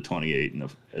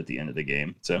 31-28 at the end of the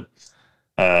game. So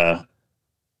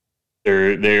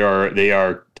they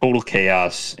are total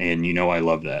chaos, and I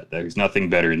love that. There's nothing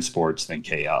better in sports than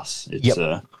chaos. It's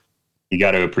you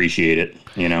got to appreciate it.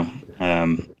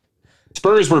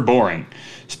 Spurs were boring.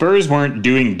 Spurs weren't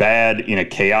doing bad in a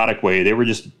chaotic way. They were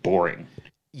just boring.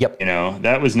 Yep.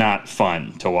 That was not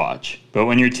fun to watch. But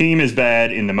when your team is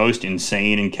bad in the most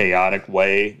insane and chaotic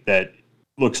way that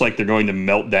looks like they're going to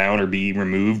melt down or be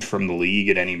removed from the league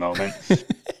at any moment,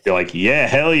 you're like, yeah,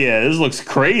 hell yeah, this looks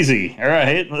crazy. All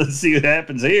right, let's see what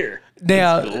happens here.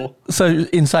 Now, cool. So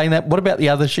in saying that, what about the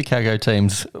other Chicago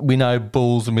teams? We know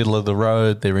Bulls are middle of the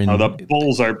road. They're in. Oh,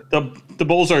 the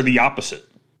Bulls are the opposite.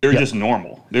 They're just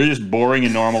normal. They're just boring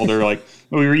and normal. They're like,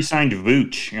 we re-signed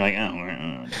Vooch. You're like,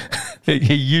 oh. Are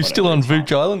you still on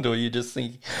Vooch Island, or you just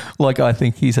think, like I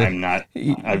think he's a... I'm not.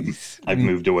 I've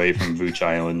moved away from Vooch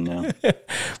Island now.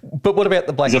 But what about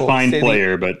the Blackhawks? He's a fine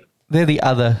player, but... They're the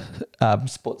other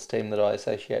sports team that I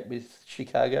associate with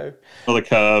Chicago. Well, the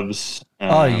Cubs.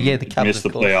 The Cubs missed the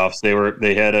playoffs.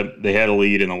 They had a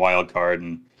lead in the wild card,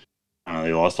 and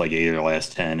they lost like 8 of their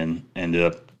last 10, and ended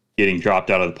up getting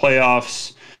dropped out of the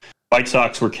playoffs. White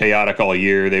Sox were chaotic all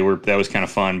year. That was kind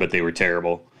of fun, but they were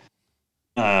terrible.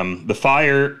 The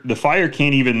Fire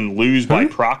can't even lose by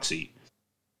proxy.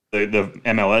 The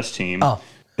MLS team. Oh.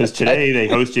 Because today they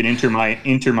hosted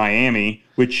Inter Miami,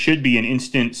 which should be an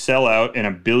instant sellout and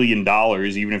 $1 billion,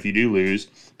 even if you do lose.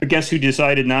 But guess who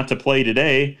decided not to play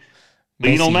today?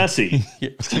 Lionel Messi.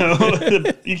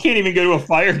 So you can't even go to a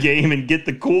Fire game and get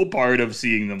the cool part of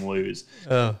seeing them lose.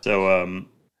 Oh. So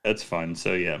that's fun.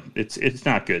 So yeah, it's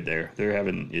not good there. They're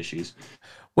having issues.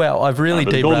 Well, I've really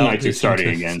But the Golden derailed Knights are this starting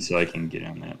into, again, so I can get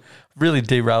on that. really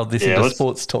derailed this into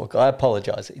sports talk. I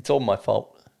apologise. It's all my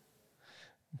fault.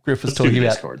 Griff was talking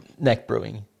about Discord. Knack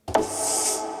Brewing.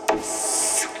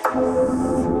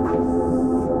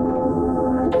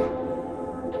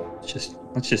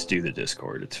 Let's just do the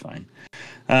Discord. It's fine.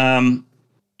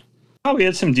 We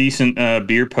had some decent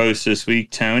beer posts this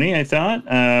week, Tony. I thought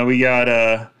we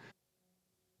got.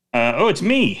 It's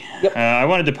me. Yep. I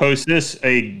wanted to post this,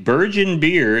 a Virgin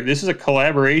beer. This is a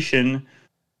collaboration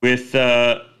with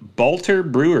Balter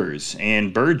Brewers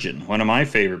and Virgin, one of my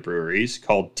favorite breweries,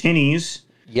 called Tinnies.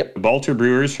 Yep. Balter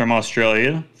Brewers from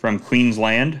Australia, from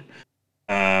Queensland.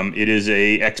 It is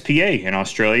a XPA, an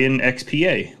Australian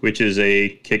XPA, which is a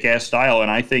kick-ass style,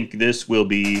 and I think this will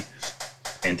be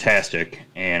fantastic.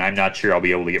 And I'm not sure I'll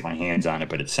be able to get my hands on it,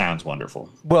 but it sounds wonderful.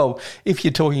 Well, if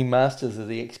you're talking masters of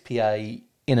the XPA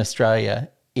in Australia,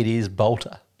 it is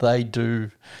Balter. They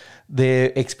do. Their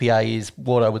XPA is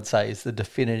what I would say is the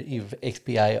definitive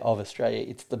XPA of Australia.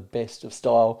 It's the best of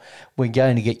style. We're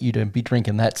going to get you to be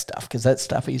drinking that stuff because that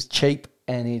stuff is cheap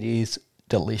and it is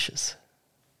delicious.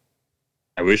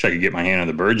 I wish I could get my hand on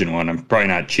the Virgin one. I'm probably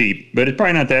not cheap, but it's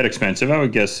probably not that expensive. I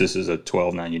would guess this is a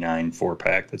 $12.99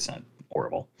 4-pack. That's not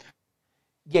horrible.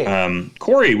 Yeah.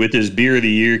 Corey with his Beer of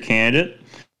the Year candidate.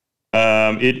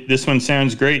 This one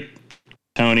sounds great,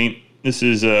 Tony. This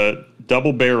is a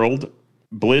double-barreled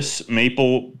Bliss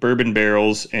Maple Bourbon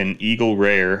Barrels and Eagle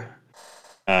Rare.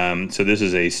 So this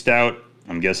is a stout.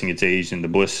 I'm guessing it's aged in the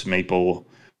Bliss Maple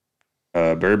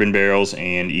Bourbon Barrels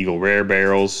and Eagle Rare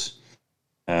barrels.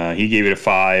 He gave it a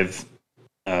 5.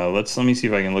 Let me see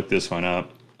if I can look this one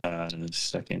up.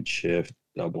 Second shift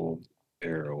double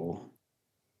barrel.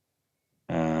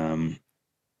 This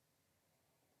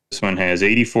one has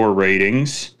 84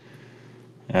 ratings.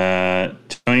 Tony,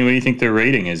 what do you think the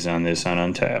rating is on this on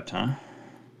Untapped, huh?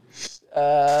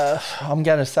 I'm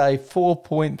going to say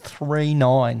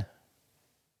 4.39.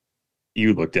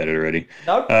 You looked at it already.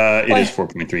 Nope. It is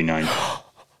 4.39.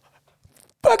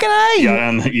 Fucking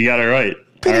A! You got it right.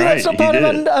 Pity All that's right, not part you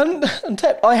of did it.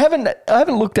 Untapped. I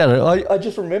haven't looked at it. I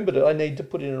just remembered it. I need to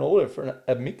put in an order for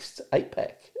a mixed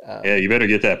 8-pack. Yeah, you better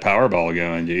get that Powerball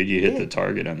going, dude. You hit the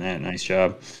target on that. Nice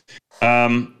job.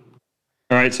 All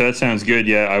right, so that sounds good.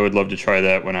 Yeah, I would love to try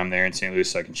that when I'm there in St. Louis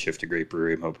so I can shift to Great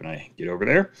Brewery. I'm hoping I get over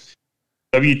there.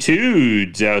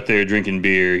 W2's out there drinking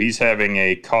beer. He's having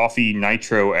a coffee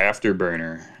nitro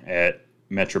afterburner at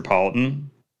Metropolitan.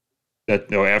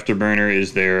 Afterburner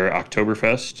is their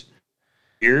Oktoberfest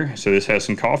beer. So this has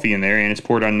some coffee in there, and it's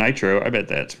poured on nitro. I bet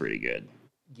that's pretty good.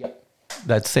 Yep.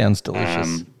 That sounds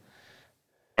delicious.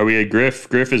 Are we at Griff?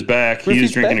 Griff is back. He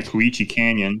is drinking a Koichi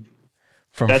Canyon.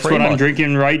 That's Fremont. What I'm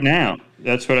drinking right now.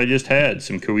 That's what I just had.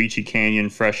 Some Koichi Canyon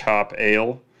fresh hop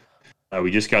ale. We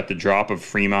just got the drop of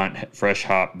Fremont fresh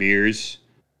hop beers.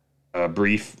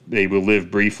 They will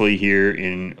live briefly here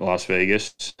in Las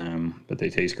Vegas, but they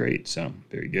taste great. So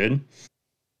very good.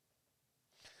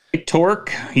 Torque,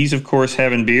 he's of course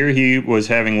having beer. He was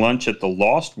having lunch at the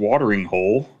Lost Watering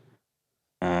Hole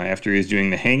after he was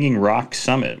doing the Hanging Rock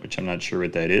Summit, which I'm not sure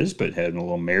what that is, but had a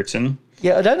little Märzen.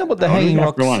 Yeah, I don't know what the Hanging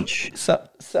Rock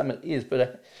Summit is,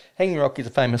 but Hanging Rock is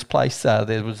a famous place.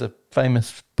 There was a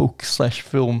famous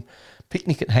book/film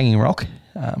picnic at Hanging Rock,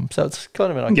 so it's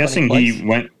kind of an iconic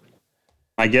place.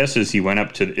 My guess is he went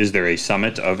up to. Is there a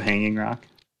summit of Hanging Rock?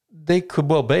 There could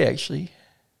well be, actually.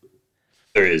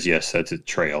 There is, yes. That's a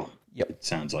trail. Yep. It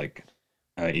sounds like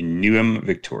in Newham,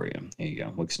 Victoria. There you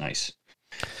go. Looks nice.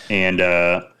 And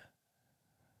so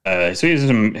he's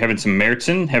having some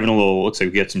Märzen, having a little. Looks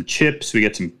like we got some chips. We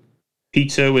got some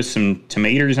pizza with some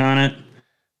tomatoes on it.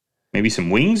 Maybe some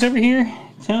wings over here,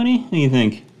 Tony. What do you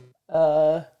think?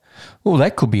 Well,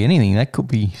 that could be anything. That could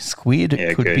be squid.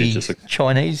 It could be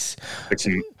Chinese.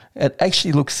 It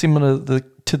actually looks similar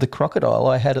to the crocodile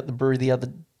I had at the brewery at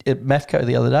Mathco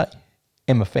the other day.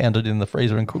 Emma found it in the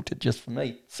freezer and cooked it just for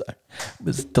me, so it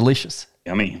was delicious.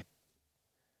 Yummy.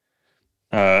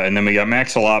 And then we got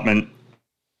Max Allotment,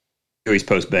 Joey's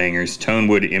Post Bangers,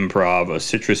 Tonewood Improv, a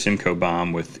Citrus Simcoe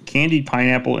bomb with candied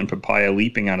pineapple and papaya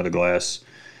leaping out of the glass,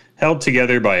 held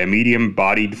together by a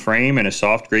medium-bodied frame and a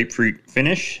soft grapefruit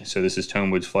finish. So this is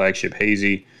Tonewood's flagship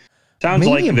hazy. Sounds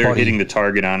like they're hitting the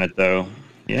target on it, though.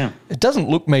 Yeah. It doesn't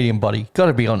look medium body, got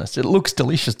to be honest. It looks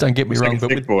delicious, don't get me wrong. Like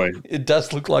a thick boy. It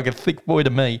does look like a thick boy to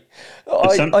me.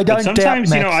 I don't doubt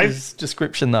Max's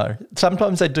description, though.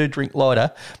 Sometimes they do drink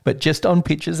lighter, but just on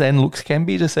pictures and looks can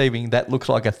be deceiving. That looks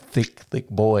like a thick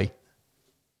boy.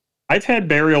 I've had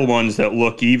burial ones that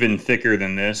look even thicker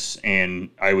than this, and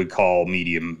I would call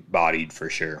medium-bodied for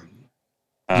sure.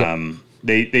 Yep.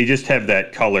 they just have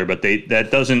that color, but that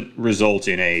doesn't result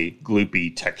in a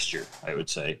gloopy texture, I would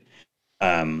say,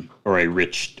 or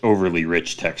a overly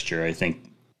rich texture. I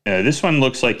think this one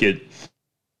looks like it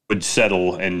would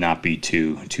settle and not be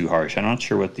too harsh. I'm not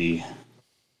sure what the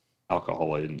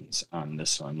alcohol is on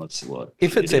this one. Let's look.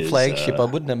 If it's a flagship, I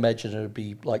wouldn't imagine it would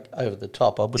be like over the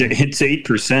top. It's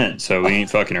 8%, so we ain't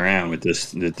fucking around with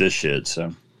this shit.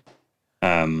 So,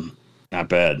 not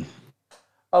bad.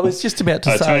 I was just about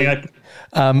to say,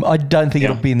 I don't think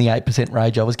it'll be in the 8%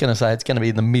 range. I was going to say it's going to be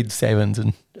in the mid 7s,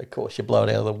 and of course you blow it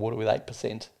out of the water with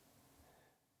 8%.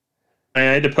 I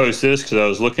had to post this because I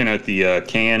was looking at the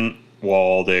can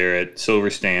wall there at Silver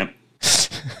Stamp.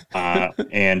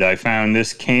 And I found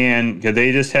this can because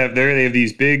they have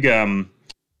these big I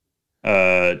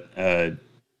don't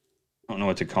know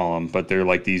what to call them, but they're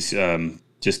like these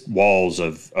just walls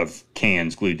of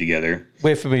cans glued together.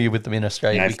 We're familiar with them in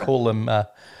Australia. We call them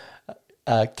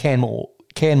can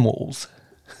walls.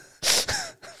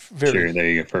 Sure, there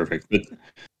you go, perfect. But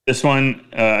this one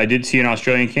I did see an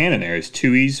Australian can in there. It's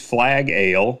Tooheys Flag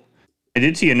Ale. I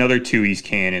did see another Tooheys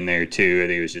can in there too. I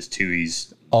think it was just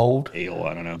Tooheys Old Ale.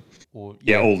 I don't know. Old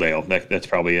ale. That's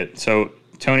probably it. So,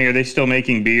 Tony, are they still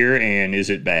making beer, and is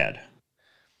it bad?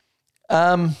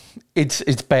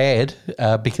 It's bad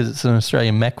because it's an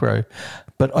Australian macro,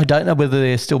 but I don't know whether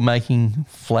they're still making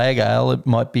Flag Ale. It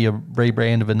might be a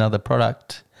rebrand of another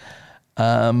product.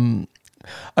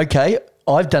 Okay,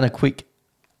 I've done a quick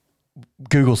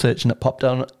Google search and it popped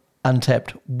on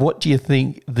Untapped. What do you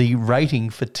think the rating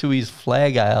for Tooheys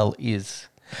Flag Ale is?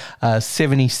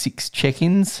 76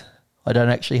 check-ins. I don't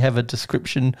actually have a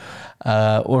description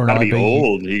or an Gotta IB. be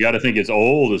old. You got to think it's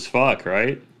old as fuck,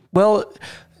 right? Well,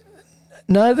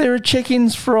 no, there are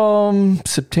check-ins from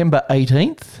September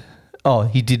 18th. Oh,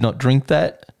 he did not drink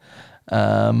that.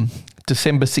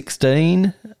 December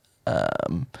 16.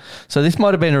 So this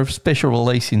might have been a special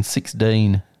release in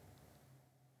 16. All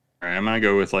right, I'm going to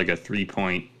go with like a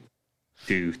 3.21.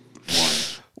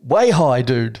 Way high,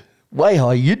 dude. Way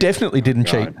high. You definitely didn't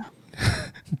cheat.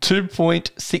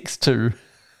 2.62.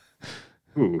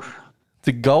 Ooh.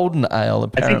 The golden ale,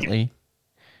 apparently.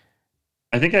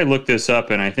 I think I looked this up,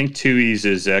 and I think Tooheys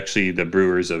is actually the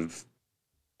brewers of.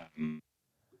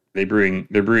 They're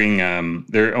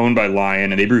owned by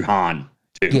Lion, and they brew Han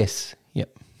too. Yes.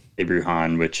 Yep. They brew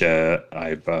Han, which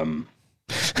I've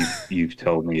you've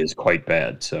told me is quite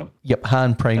bad. So. Yep,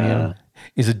 Han Premium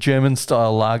is a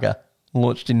German-style lager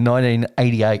launched in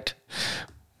 1988.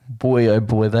 Boy, oh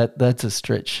boy, that's a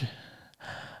stretch.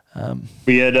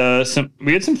 We had some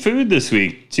food this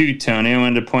week too, Tony. I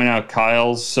wanted to point out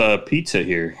Kyle's pizza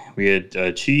here. We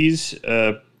had cheese,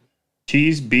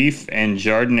 beef, and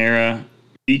giardiniera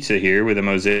pizza here with a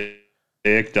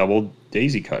mosaic double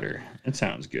daisy cutter. That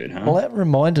sounds good, huh? Well, that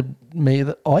reminded me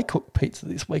that I cooked pizza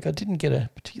this week. I didn't get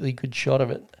a particularly good shot of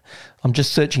it. I'm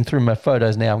just searching through my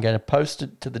photos now. I'm going to post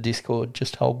it to the Discord.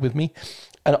 Just hold with me.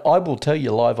 And I will tell you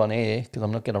live on air because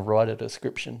I'm not going to write a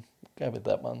description. Go with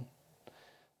that one.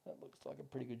 That looks like a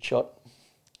pretty good shot.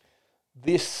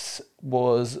 This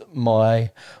was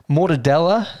my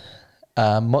mortadella,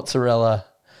 mozzarella,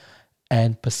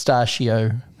 and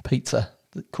pistachio pizza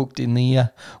that cooked in the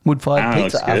wood-fired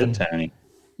pizza looks oven. good, Tony.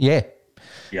 Yeah.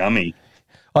 Yummy.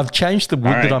 I've changed the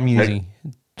wood that I'm using.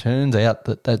 It turns out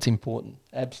that's important.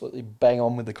 Absolutely bang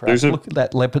on with the craft. Look at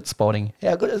that leopard spotting.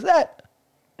 How good is that?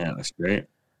 Yeah, that's great.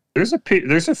 There's a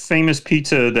famous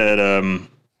pizza that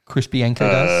Chris Bianco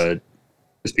does.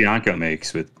 Chris Bianco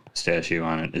makes with pistachio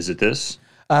on it. Is it this?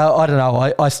 I don't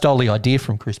know. I stole the idea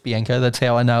from Chris Bianco. That's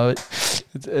how I know it.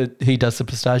 He does the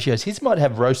pistachios. His might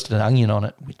have roasted onion on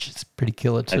it, which is pretty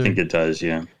killer too. I think it does.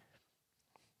 Yeah.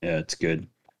 Yeah, it's good.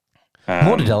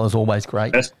 Mortadella is always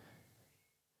great.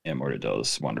 Mortadella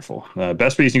is wonderful.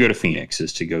 Best reason to go to Phoenix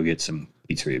is to go get some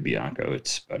Pizzeria Bianco.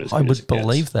 It's about as good I would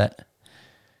believe that.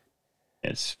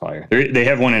 It's fire. They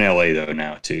have one in LA though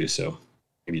now too, so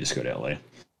maybe just go to LA.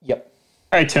 Yep.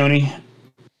 All right, Tony.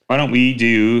 Why don't we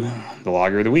do the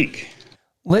lager of the week?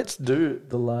 Let's do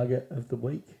the lager of the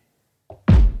week.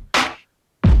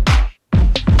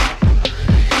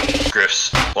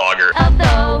 Griff's lager of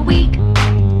the week.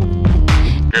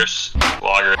 Griff's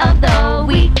lager of the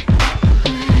week.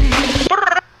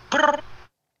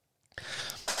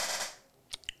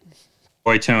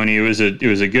 Boy, Tony, it was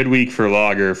a good week for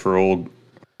lager for old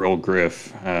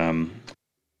Griff.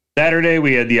 Saturday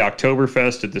we had the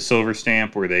Oktoberfest at the Silver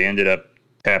Stamp where they ended up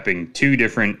tapping two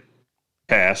different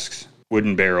casks,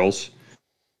 wooden barrels,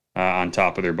 on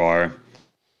top of their bar.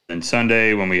 And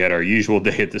Sunday, when we had our usual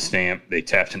day at the Stamp, they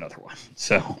tapped another one.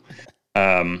 So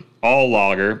all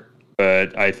lager,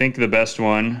 but I think the best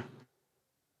one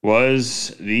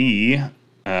was the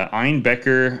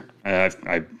Einbecker.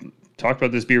 I've talked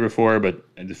about this beer before, but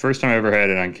the first time I ever had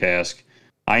it on cask,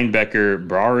 Einbecker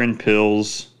Brauern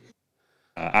Pils,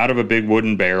 out of a big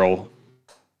wooden barrel.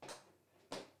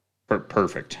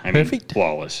 Perfect. I mean,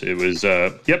 flawless. It was,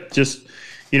 just,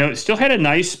 it still had a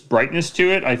nice brightness to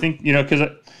it. I think, because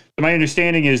my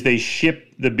understanding is they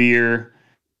ship the beer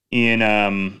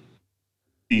in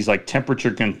these like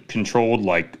temperature controlled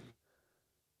like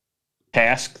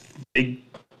cask, big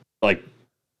like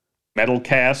metal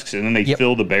casks, and then they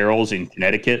fill the barrels in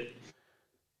Connecticut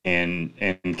and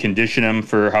condition them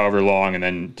for however long and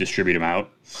then distribute them out.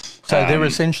 So they're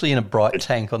essentially in a bright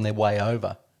tank on their way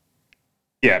over.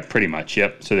 Yeah, pretty much.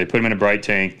 Yep. So they put them in a bright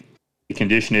tank, you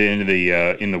condition it into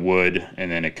the in the wood,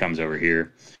 and then it comes over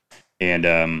here.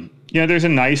 And there's a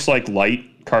nice like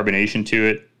light carbonation to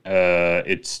it.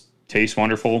 It tastes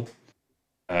wonderful.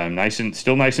 Nice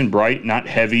and bright, not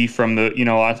heavy from the. A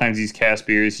lot of times these cask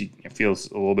beers it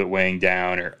feels a little bit weighing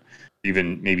down, or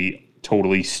even maybe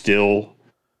totally still.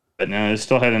 But no, it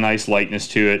still had a nice lightness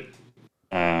to it.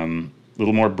 A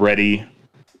little more bready. A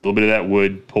little bit of that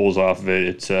wood pulls off of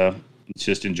it. It's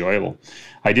just enjoyable.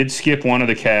 I did skip one of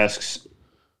the casks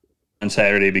on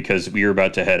Saturday because we were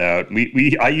about to head out.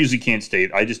 I usually can't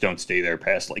stay. I just don't stay there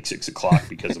past like 6 o'clock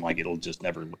because I'm like, it'll just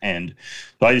never end.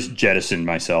 So I just jettisoned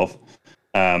myself.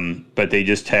 But they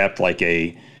just tapped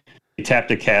a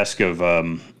cask of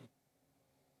Dunkel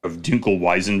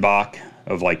Weizenbach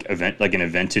of like an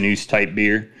Aventinus type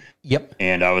beer. Yep.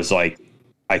 And I was like,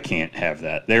 I can't have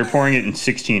that. They were pouring it in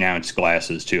 16-ounce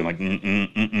glasses too. I'm like,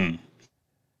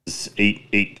 It's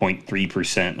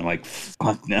 8.3%. I'm like,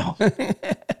 fuck no.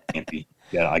 Can't be.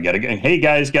 Yeah, I gotta go. Hey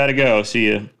guys, gotta go. See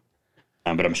you.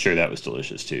 But I'm sure that was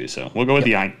delicious too. So we'll go with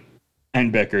the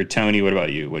Einbecker. Tony, what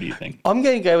about you? What do you think? I'm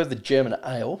going to go with the German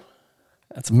ale.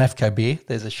 That's a Mafco beer.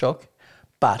 There's a shock.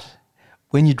 But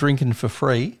when you're drinking for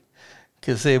free,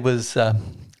 because there was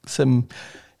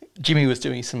Jimmy was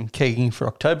doing some kegging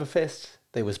for Oktoberfest.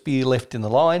 There was beer left in the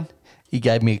line. He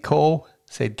gave me a call,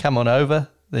 said, come on over.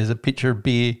 There's a pitcher of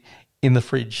beer in the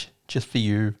fridge just for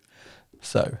you.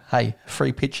 So, hey,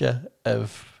 free pitcher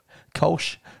of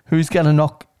Kolsch. Who's going to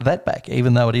knock that back,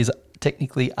 even though it is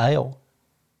technically ale?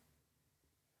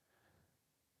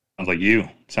 Sounds like you.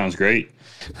 Sounds great.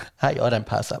 Hey, I don't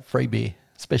pass up free beer,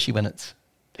 especially when it's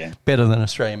better than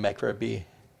Australian macro beer.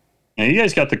 Now, you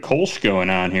guys got the Kolsch going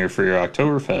on here for your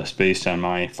Oktoberfest based on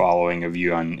my following of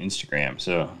you on Instagram.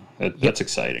 So that's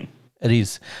exciting. It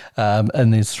is.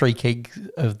 And there's 3 kegs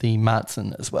of the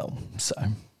Martzen as well. So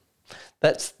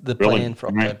that's the plan for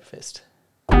Oktoberfest.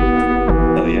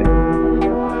 Oh, yeah.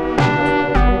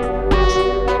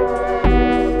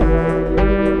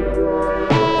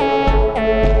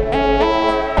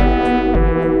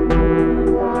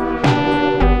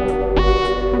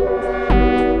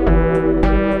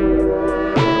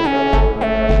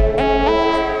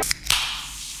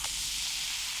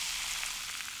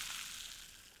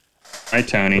 All right,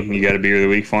 Tony, you got a beer of the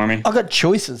week for me? I've got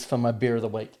choices for my beer of the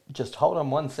week. Just hold on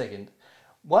 1 second.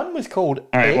 One was called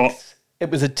X.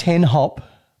 It was a 10 hop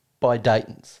by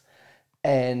Dayton's.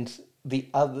 And the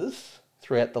others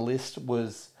throughout the list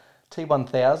was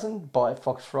T1000 by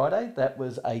Fox Friday. That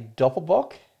was a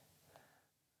Doppelbock.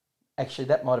 Actually,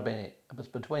 that might have been it. It was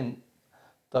between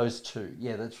those two.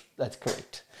 Yeah, that's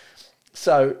correct.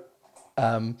 So,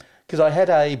 because I had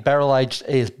a barrel-aged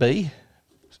ESB.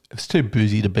 It was too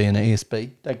boozy to be an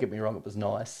ESB. Don't get me wrong, it was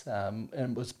nice. And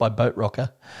it was by Boat Rocker.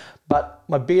 But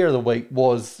my beer of the week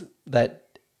was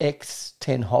that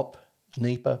X10 hop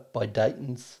Nipah by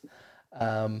Dayton's.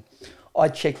 I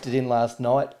checked it in last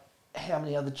night. How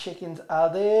many other check-ins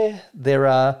are there? There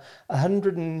are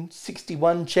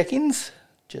 161 check-ins.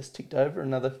 Just ticked over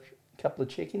another couple of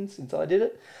check-ins since I did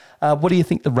it. What do you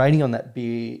think the rating on that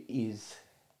beer is?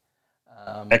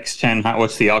 X10 hot.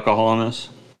 What's the alcohol on this?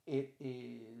 It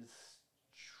is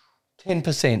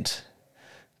 10%,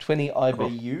 20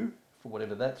 IBU, for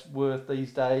whatever that's worth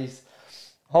these days.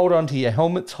 Hold on to your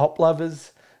helmets, hop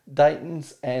lovers.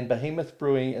 Dayton's and Behemoth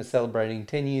Brewing are celebrating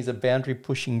 10 years of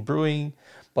boundary-pushing brewing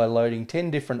by loading 10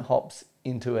 different hops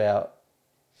into our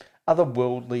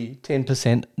otherworldly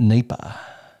 10% Nipah.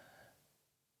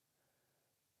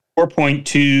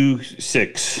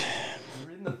 4.26.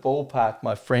 You're in the ballpark,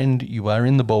 my friend. You are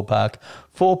in the ballpark.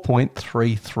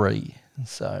 4.33.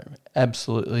 So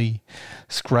absolutely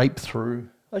scrape through.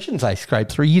 I shouldn't say scrape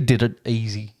through. You did it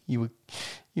easy. You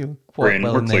were quite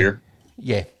well in there. Clear.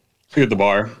 Yeah. Cleared the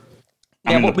bar.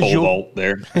 I'm in the pole vault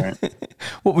there. All right.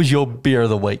 What was your beer of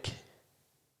the week?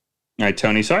 All right,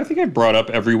 Tony. So I think I brought up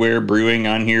Everywhere Brewing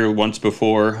on here once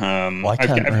before. I've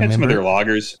had some of their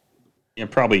lagers. You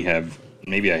probably have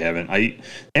maybe I haven't. I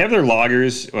have their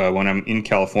lagers when I'm in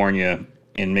California,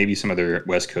 and maybe some of their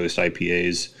West Coast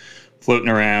IPAs floating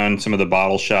around some of the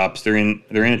bottle shops. They're in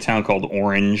a town called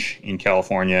Orange in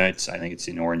California. I think it's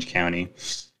in Orange County.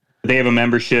 They have a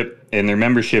membership, and their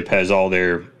membership has all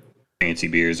their fancy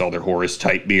beers, all their Horace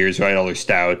type beers, right? All their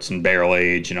stouts and barrel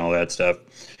age and all that stuff.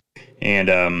 And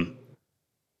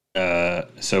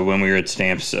so when we were at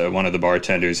Stamps, one of the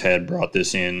bartenders had brought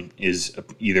this in, is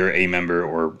either a member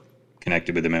or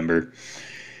connected with a member.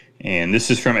 And this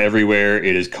is from everywhere.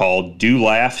 It is called Do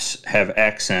Laughs Have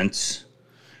Accents.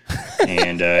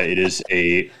 And it is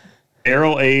a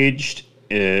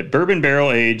bourbon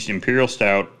barrel aged imperial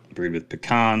stout brewed with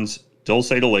pecans, dulce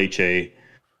de leche,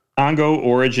 Congo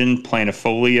origin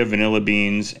planifolia vanilla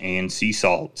beans, and sea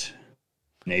salt,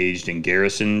 and aged in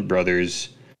Garrison Brothers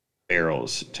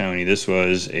barrels. Tony, this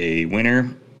was a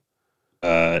winner.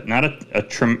 Not a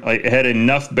trim. It had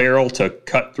enough barrel to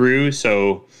cut through,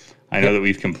 so I know that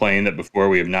we've complained that before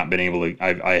we have not been able to.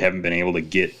 I haven't been able to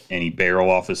get any barrel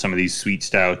off of some of these sweet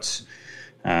stouts.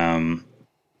 Enough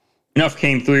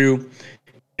came through.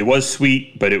 It was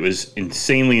sweet, but it was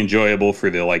insanely enjoyable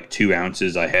for the 2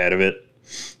 ounces I had of it.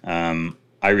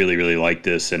 I really, really like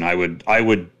this, and I would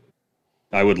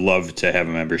love to have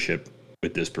a membership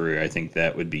with this brewery. I think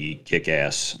that would be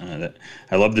kick-ass.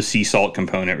 I love the sea salt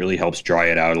component. It really helps dry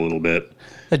it out a little bit.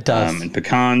 It does. And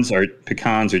pecans are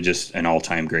just an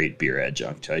all-time great beer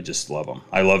adjunct. I just love them.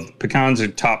 Pecans are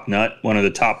top nut, one of the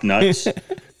top nuts.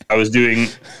 I was doing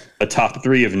a top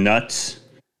 3 of nuts.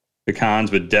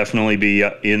 Pecans would definitely be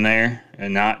in there,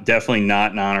 and definitely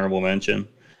not an honorable mention.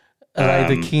 Are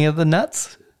they the king of the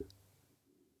nuts?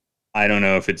 I don't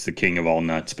know if it's the king of all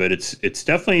nuts, but it's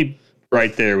definitely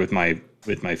right there with my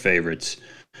favorites.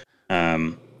 Okay,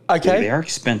 they are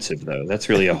expensive though. That's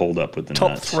really a hold up with the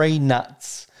top nuts. 3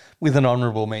 nuts with an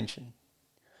honourable mention.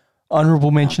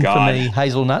 Honourable mention for me,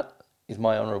 hazelnut is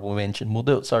my honourable mention. We'll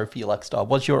do it for your luck style.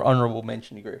 What's your honourable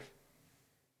mention, Griff?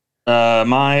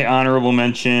 My honourable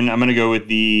mention, I'm going to go with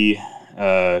the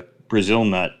Brazil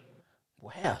nut.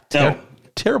 Wow, No.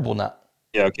 terrible nut.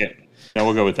 Yeah, okay. No,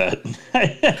 we'll go with that.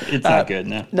 It's not good,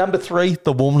 no. Number 3,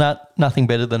 the walnut. Nothing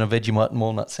better than a Vegemite and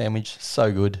walnut sandwich.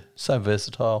 So good, so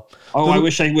versatile. Oh, I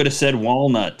wish I would have said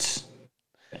walnuts.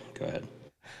 Okay, go ahead.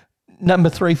 Number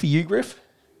 3 for you, Griff?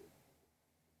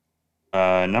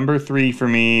 Number 3 for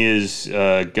me is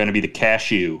going to be the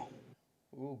cashew.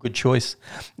 Ooh, good choice.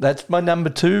 That's my number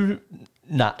 2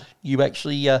 nut. You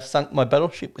actually sunk my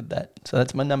battleship with that. So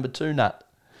that's my number 2 nut.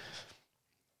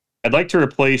 I'd like to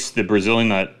replace the Brazilian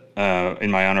nut in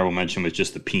my honorable mention with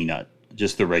just the peanut,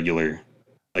 just the regular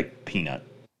peanut.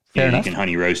 Fair enough. You can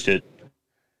honey roast it,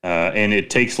 and it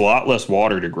takes a lot less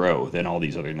water to grow than all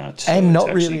these other nuts. And so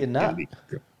not really a nut.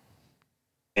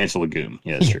 And it's a legume.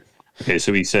 Yeah, that's true. Okay,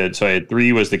 so we said, I had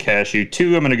 3 was the cashew.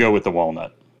 2, I'm going to go with the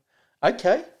walnut.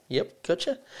 Okay. Yep,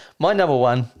 gotcha. My number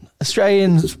 1,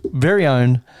 Australians' very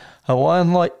own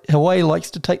Hawaii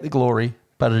likes to take the glory,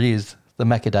 but it is the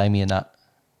macadamia nut.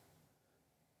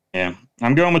 Yeah,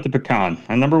 I'm going with the pecan.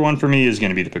 And number 1 for me is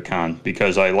going to be the pecan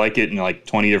because I like it in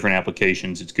 20 different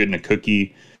applications. It's good in a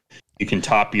cookie. You can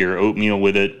top your oatmeal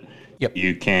with it. Yep.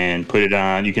 You can put it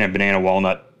on. You can have banana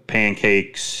walnut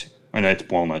pancakes. Or that's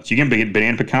walnuts. You can get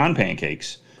banana pecan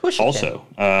pancakes. Of course you also.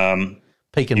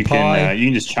 Pecan pie. You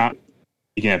can just chop.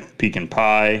 You can have pecan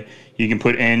pie. You can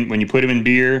put in, when you put them in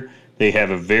beer, they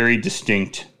have a very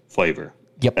distinct flavor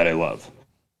that I love.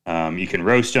 You can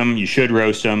roast them. You should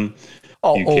roast them.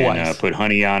 Oh, you can put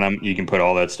honey on them. You can put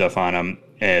all that stuff on them.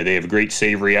 They have a great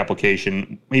savory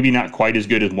application. Maybe not quite as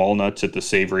good as walnuts at the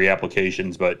savory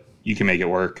applications, but you can make it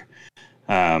work.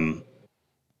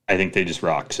 I think they just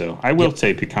rock. So I will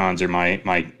say pecans are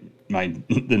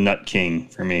the nut king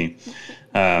for me.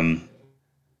 But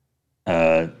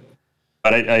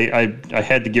I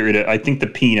had to get rid of. I think the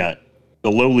peanut,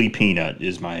 the lowly peanut,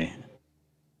 is my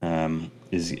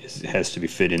has to be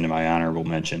fit into my honorable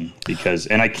mention because,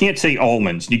 and I can't say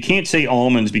almonds. You can't say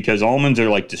almonds because almonds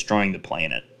are destroying the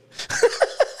planet.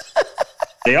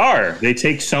 They are. They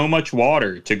take so much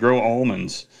water to grow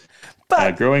almonds.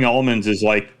 But growing almonds is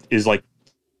like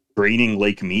draining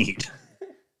Lake Mead.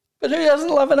 But who doesn't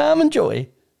love an Almond Joy?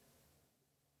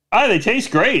 They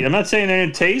taste great. I'm not saying they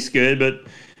didn't taste good, but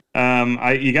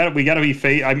we got to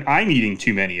be. I'm eating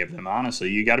too many of them. Honestly,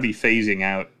 you got to be phasing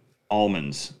out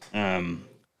almonds.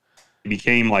 It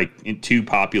became too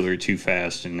popular too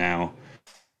fast, and now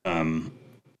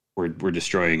we're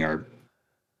destroying our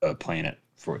planet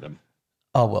for them.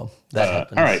 Oh well, that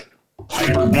happens. All right,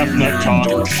 enough nut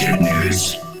talk.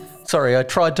 Sorry, I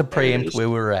tried to preempt where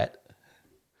we're at.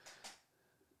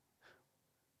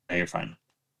 No, you're fine.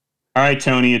 All right,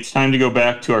 Tony, it's time to go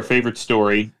back to our favorite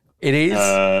story. It is.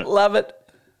 Love it.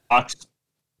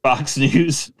 Fox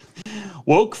News.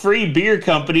 Woke-free beer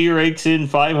company rakes in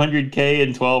 $500K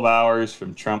in 12 hours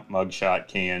from Trump mugshot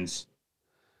cans.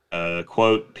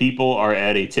 Quote, people are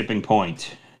at a tipping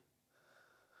point.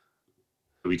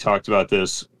 We talked about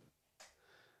this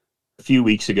a few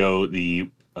weeks ago, the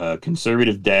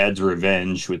conservative dad's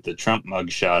revenge with the Trump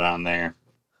mugshot on there.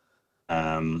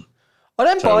 I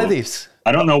don't buy this.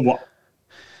 I don't know what.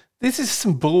 This is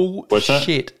some bullshit. What's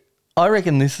that? I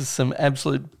reckon this is some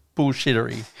absolute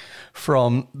bullshittery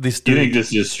from this dude. You think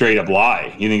this is a straight up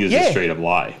lie? You think this is a straight up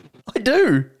lie? I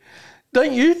do.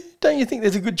 Don't you? Don't you think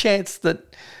there's a good chance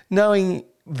that knowing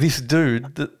this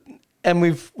dude, that, and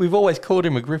we've always called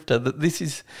him a grifter, that this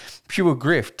is pure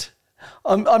grift?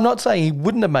 I'm not saying he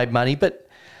wouldn't have made money, but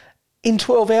in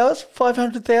 12 hours,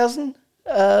 500,000.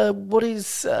 What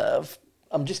is?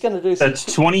 I'm just going to do. That's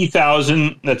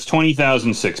 20,000. That's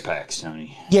 20,000 6-packs,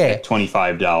 Tony. Yeah, at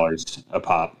 $25 a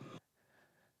pop.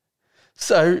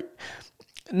 So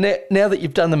now that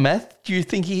you've done the math, do you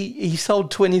think he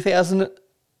sold 20,000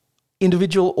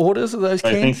 individual orders of those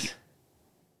cans?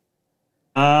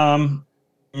 I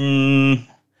think, in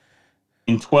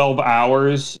 12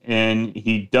 hours, and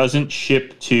he doesn't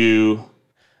ship to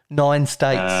 9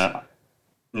 states.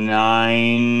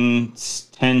 10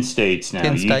 states now.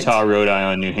 10 Utah, states. Rhode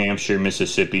Island, New Hampshire,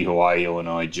 Mississippi, Hawaii,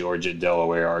 Illinois, Georgia,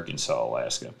 Delaware, Arkansas,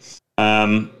 Alaska.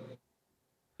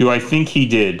 Do I think he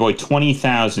did? Boy,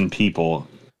 20,000 people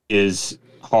is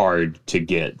hard to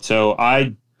get. So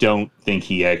I don't think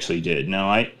he actually did. No,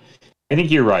 I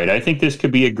think you're right. I think this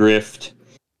could be a grift.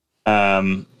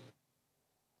 Now,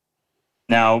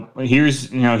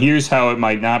 here's how it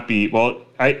might not be. Well,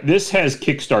 this has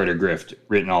Kickstarter grift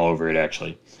written all over it,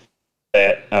 actually.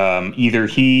 That either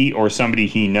he or somebody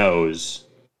he knows.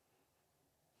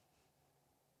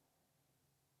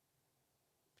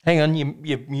 Hang on,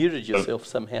 you've muted yourself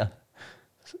somehow.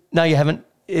 No, you haven't.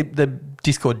 The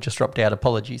Discord just dropped out.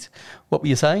 Apologies. What were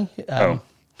you saying?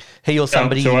 He or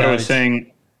somebody. So what knows. I was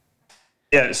saying.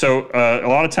 Yeah. So a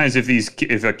lot of times, if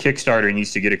a Kickstarter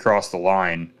needs to get across the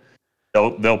line,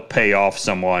 they'll pay off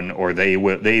someone, or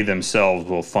they themselves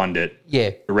will fund it. Yeah.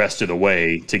 The rest of the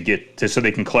way so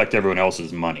they can collect everyone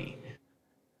else's money,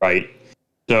 right?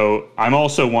 So I'm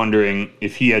also wondering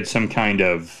if he had some kind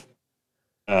of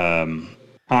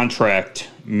contract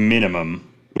minimum,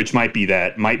 which might be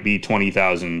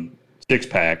 20,000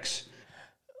 6-packs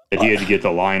that he had to get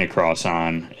the line across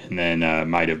on, and then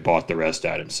might have bought the rest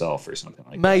out himself or something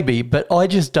like that. Maybe, but I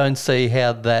just don't see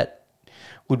how that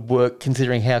would work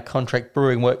considering how contract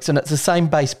brewing works. And it's the same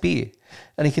base beer,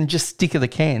 and he can just sticker the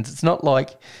cans. It's not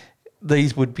like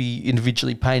these would be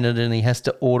individually painted and he has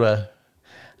to order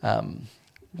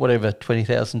whatever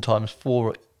 20,000 times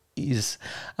 4 is.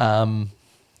 I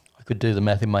could do the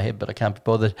math in my head, but I can't be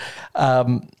bothered.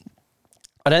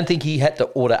 I don't think he had to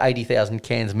order 80,000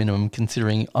 cans minimum,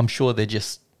 considering I'm sure they're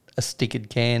just a stickered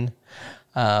can.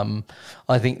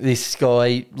 I think this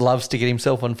guy loves to get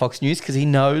himself on Fox News because he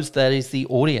knows that is the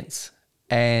audience,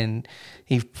 and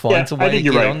he finds a way to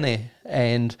get on there.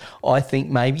 And I think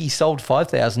maybe he sold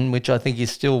 5,000, which I think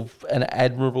is still an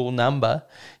admirable number.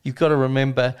 You've got to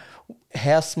remember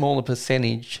how small a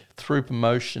percentage through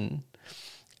promotion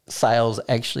sales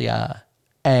actually are.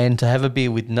 And to have a beer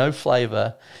with no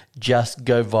flavour just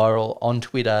go viral on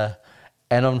Twitter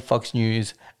and on Fox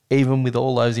News, even with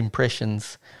all those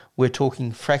impressions, we're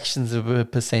talking fractions of a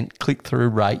percent click-through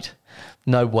rate.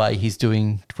 No way he's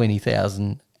doing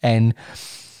 20,000. And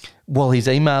while his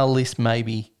email list may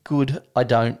be good, I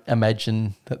don't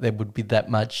imagine that there would be that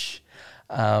much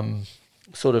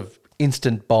sort of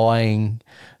instant buying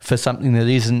for something that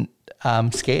isn't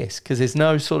scarce, because there's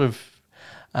no sort of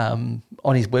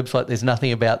on his website, there's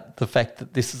nothing about the fact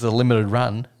that this is a limited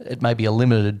run. It may be a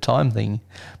limited time thing,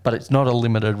 but it's not a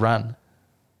limited run.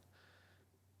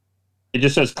 It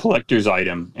just says collector's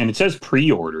item, and it says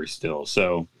pre-order still.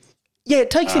 So yeah, it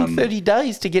takes him 30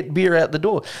 days to get beer out the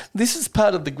door. This is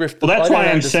part of the grift. Well, that's why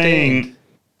I'm saying.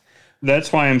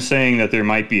 That's why I'm saying that there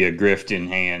might be a grift in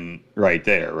hand right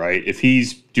there, right? If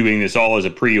he's doing this all as a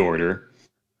pre-order,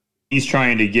 he's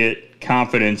trying to get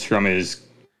confidence from his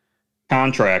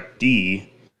contractee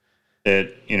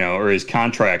that, or his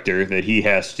contractor that he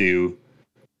has to,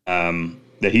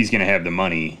 that he's going to have the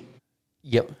money.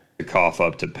 Yep. To cough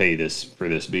up to pay for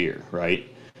this beer, right?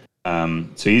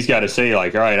 So he's got to say,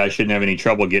 like, all right, I shouldn't have any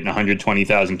trouble getting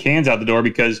 120,000 cans out the door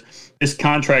because this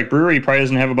contract brewery probably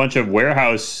doesn't have a bunch of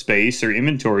warehouse space or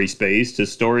inventory space to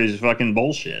store his fucking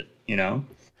bullshit,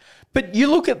 But you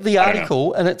look at the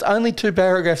article and it's only 2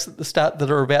 paragraphs at the start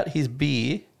that are about his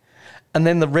beer, and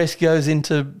then the rest goes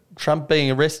into Trump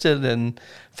being arrested and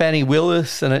Fannie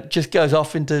Willis, and it just goes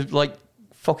off into like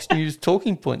Fox News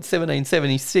talking points,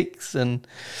 1776. And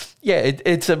yeah,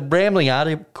 it's a rambling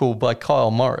article by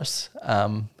Kyle Morris,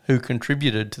 who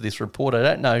contributed to this report. I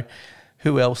don't know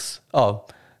who else. Oh,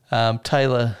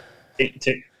 Taylor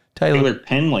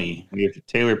Penley. We have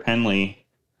Taylor Penley,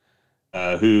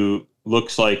 who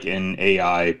looks like an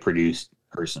AI produced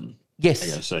person. Yes, I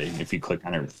gotta say, if you click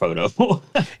on her photo,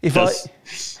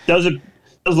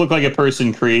 does look like a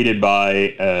person created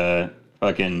by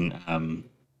fucking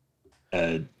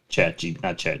not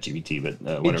ChatGPT, but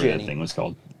whatever that thing was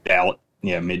called,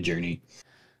 Midjourney.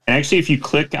 And actually, if you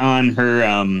click on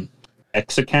her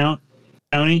X account,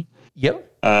 Tony,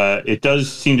 yep, it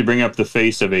does seem to bring up the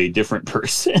face of a different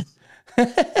person.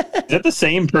 Is that the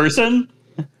same person?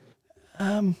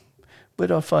 Where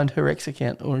do I find her X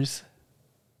account, or is?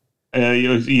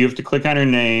 You have to click on her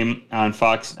name on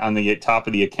Fox on the top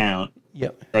of the account.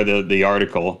 Yep. Or the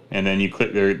article, and then you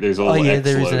click there. There's a little X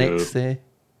there is logo. an X there. You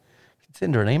can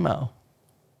send her an email.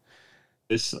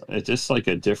 It's just like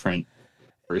a different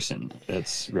person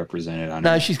that's represented on.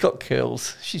 No, her. she's got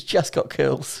curls. She's just got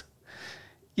curls.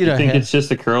 You think it's just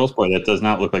the curls? Boy, that does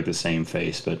not look like the same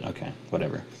face, but okay,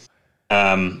 whatever.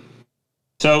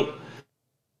 So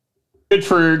good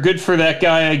for that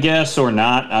guy, I guess, or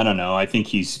not. I don't know. I think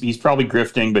he's probably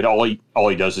grifting, but all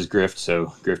he does is grift. So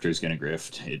grifter's going to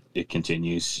grift. It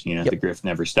continues. You know, The grift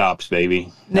never stops,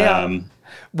 baby. Now,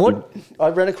 what I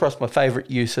ran across my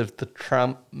favorite use of the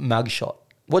Trump mugshot.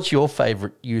 What's your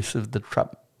favorite use of the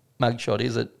Trump mugshot?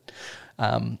 Is it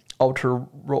ultra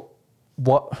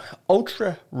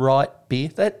right beer?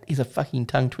 That is a fucking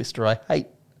tongue twister. I hate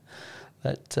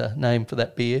that name for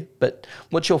that beer. But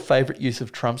what's your favourite use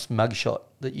of Trump's mugshot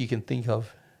that you can think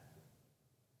of?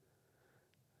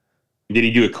 Did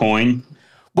he do a coin?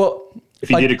 Well, if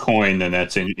he did a coin, then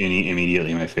that's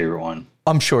immediately my favorite one.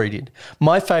 I'm sure he did.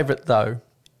 My favourite, though,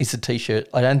 is a T-shirt.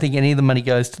 I don't think any of the money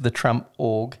goes to the Trump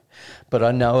org, but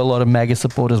I know a lot of MAGA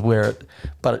supporters wear it.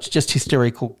 But it's just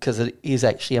hysterical because it is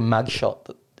actually a mugshot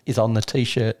that is on the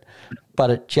T-shirt, but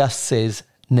it just says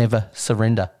 "Never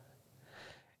Surrender."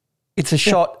 It's a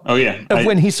shot of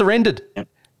when he surrendered. Yeah.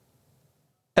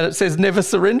 And it says "Never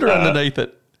Surrender" underneath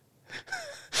it.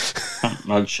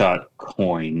 Mugshot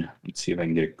coin. Let's see if I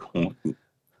can get a coin.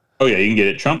 Oh, yeah, you can get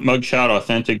it. Trump mugshot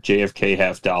authentic JFK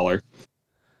 $50.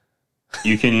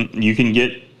 You can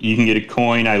get a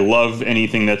coin. I love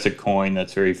anything that's a coin.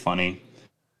 That's very funny.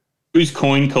 Who's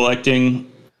coin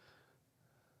collecting?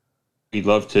 We'd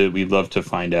love to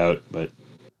find out, but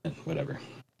whatever.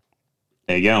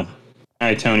 There you go. All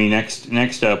right, Tony.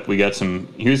 Next up, we got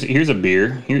some. Here's a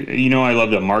beer. Here, I love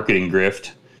the marketing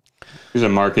grift. Here's a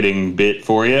marketing bit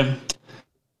for you.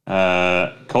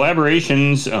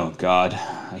 Collaborations. Oh God,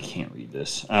 I can't read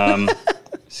this.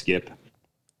 Skip.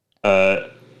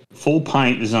 Full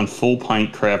Pint. This is on Full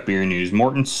Pint Craft Beer News.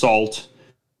 Morton Salt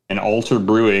and Alter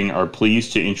Brewing are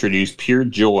pleased to introduce Pure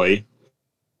Joy,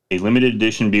 a limited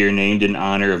edition beer named in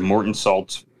honor of Morton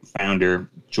Salt's founder,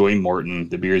 Joy Morton.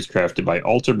 The beer is crafted by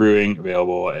Alter Brewing,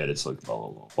 available at its blah, blah,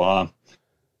 blah,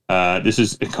 blah. This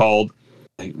is called,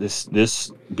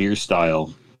 this beer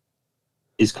style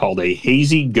is called a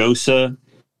Hazy Gosa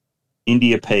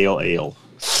India Pale Ale.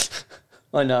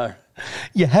 I know.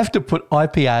 You have to put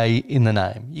IPA in the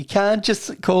name. You can't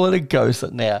just call it a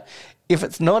Gosa. Now, if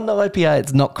it's not an IPA,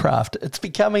 it's not craft. It's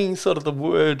becoming sort of the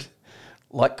word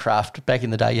like craft back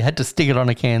in the day. You had to stick it on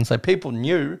a can so people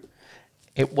knew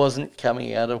it wasn't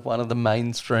coming out of one of the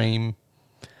mainstream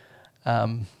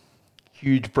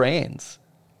huge brands.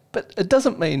 But it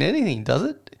doesn't mean anything, does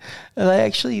it? Are they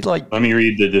actually like... Let me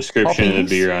read the description of the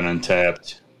beer on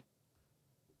Untappd.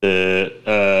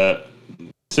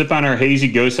 Sip on our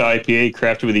Hazy Gosa IPA,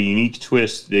 crafted with a unique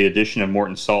twist, the addition of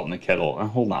Morton Salt in the kettle.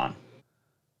 Hold on.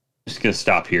 Just going to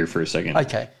stop here for a second.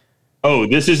 Okay. Oh,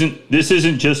 this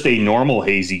isn't just a normal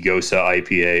Hazy Gosa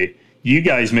IPA. You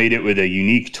guys made it with a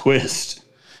unique twist.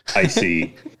 I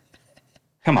see.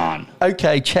 Come on.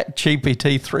 Okay,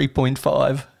 ChatGPT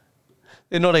 3.5.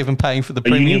 They're not even paying for the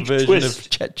premium version of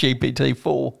ChatGPT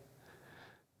 4.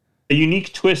 A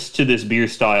unique twist to this beer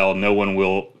style no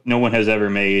one has ever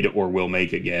made or will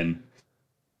make again.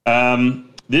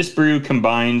 This brew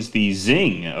combines the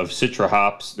zing of Citra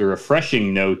hops, the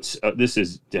refreshing notes. This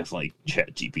is definitely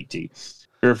ChatGPT.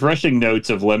 The refreshing notes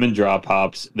of lemon drop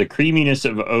hops, the creaminess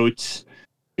of oats,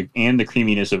 to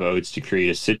create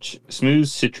a smooth,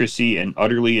 citrusy, and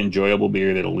utterly enjoyable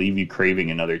beer that'll leave you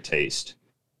craving another taste.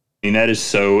 I mean, that is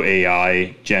so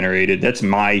AI generated. That's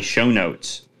my show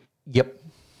notes. Yep.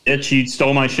 It sheet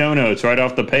stole my show notes right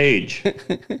off the page.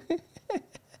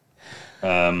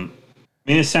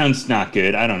 mean, this sounds not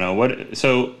good. I don't know what.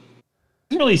 So, it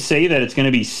doesn't really say that it's going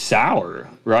to be sour,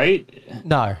 right?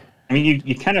 No. I mean,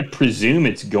 you kind of presume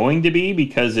it's going to be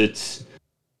because it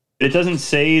doesn't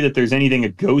say that there's anything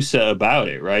agosa about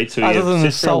it, right? So you Other than have the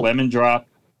citra, salt. lemon drop,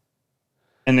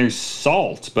 and there's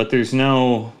salt, but there's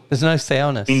no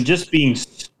sourness. I mean, just being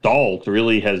salt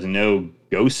really has no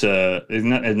gosa.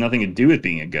 Has nothing to do with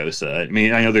being a gosa. I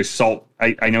mean, I know there's salt.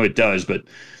 I know it does, but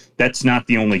that's not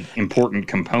the only important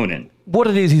component. What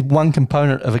it is one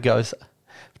component of a gosa.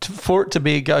 For it to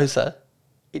be a gosa,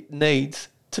 it needs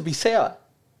to be sour.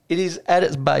 It is at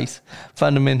its base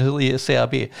fundamentally a sour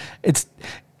beer. It's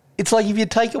like if you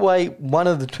take away one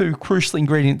of the two crucial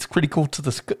ingredients critical to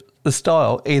the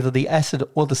style, either the acid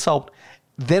or the salt,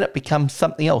 then it becomes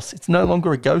something else. It's no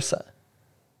longer a gosa.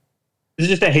 It's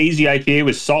just a hazy IPA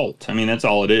with salt. I mean, that's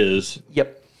all it is.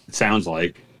 Yep. It sounds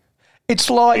like. It's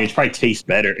like... I mean, it probably tastes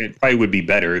better. It probably would be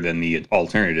better than the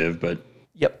alternative, but...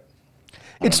 Yep.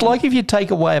 It's like if you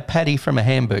take away a patty from a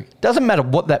hamburger. Doesn't matter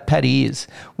what that patty is.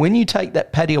 When you take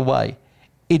that patty away,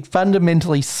 it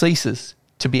fundamentally ceases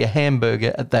to be a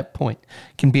hamburger at that point.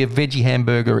 It can be a veggie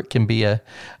hamburger. It can be a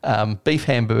beef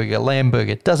hamburger, lamb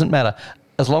burger. It doesn't matter.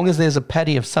 As long as there's a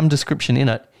patty of some description in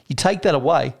it, you take that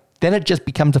away, then it just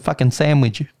becomes a fucking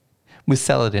sandwich with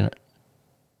salad in it.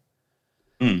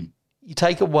 Mm. You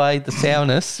take away the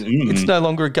sourness, it's no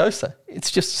longer a gosa. It's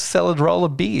just a salad roll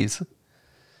of beers.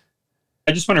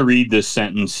 I just want to read this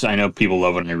sentence. I know people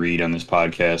love when I read on this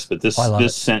podcast, but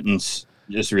this sentence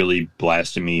just really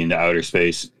blasted me into outer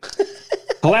space.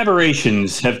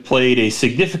 Collaborations have played a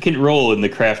significant role in the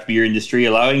craft beer industry,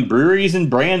 allowing breweries and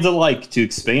brands alike to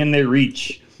expand their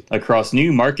reach across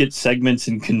new market segments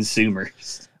and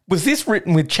consumers. Was this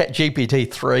written with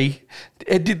ChatGPT 3?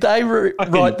 Did they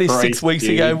write this 6 weeks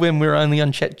ago when we were only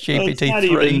on ChatGPT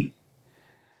 3?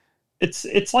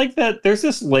 It's like that. There's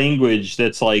this language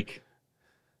that's like,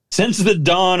 since the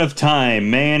dawn of time,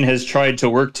 man has tried to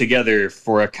work together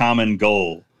for a common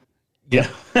goal. Yeah.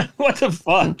 What the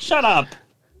fuck? Shut up.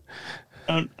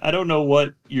 I don't know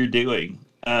what you're doing.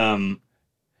 Listen.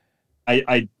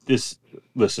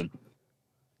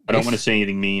 I don't want to say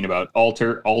anything mean about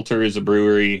Alter. Alter is a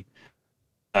brewery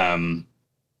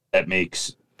that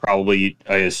makes probably,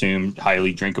 I assume,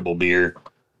 highly drinkable beer.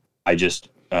 I just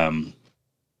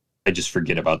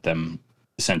forget about them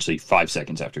essentially 5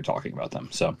 seconds after talking about them.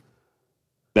 So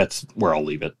that's where I'll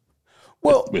leave it.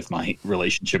 Well, with my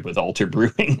relationship with Alter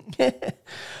Brewing.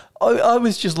 I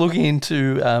was just looking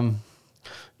into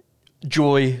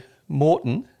Joy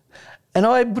Morton, and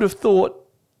I would have thought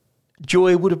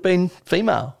Joy would have been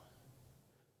female.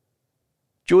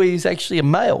 Joy is actually a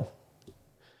male.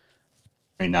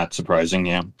 I mean, not surprising,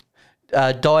 yeah.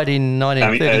 Died in 1934.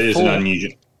 I mean, it is an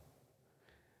unusual.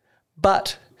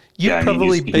 But you've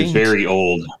probably been... He's very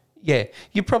old. Yeah,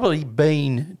 you've probably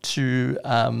been to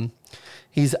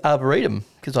his arboretum,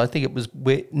 because I think it was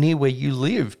near where you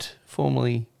lived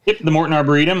formerly. Yep, the Morton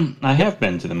Arboretum. I have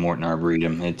been to the Morton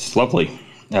Arboretum. It's lovely.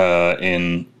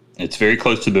 And it's very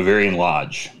close to Bavarian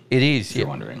Lodge. It is, if you're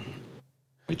wondering,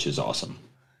 which is awesome.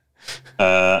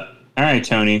 All right,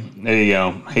 Tony. There you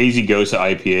go. Hazy Gosa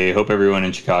IPA. Hope everyone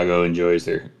in Chicago enjoys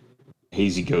their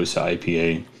Hazy Gosa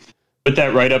IPA. Put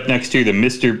that right up next to the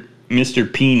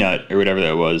Mr. Peanut or whatever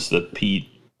that was. The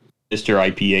Mr.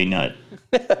 IPA nut.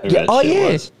 Yeah. Oh,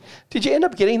 yeah. Was. Did you end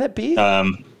up getting that beer?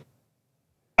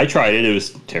 I tried it. It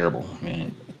was terrible.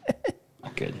 Man,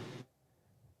 not good.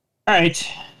 All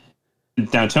right.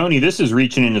 Now, Tony, this is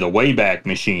reaching into the Wayback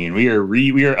Machine. We are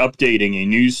updating a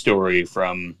news story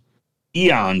from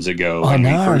eons ago when we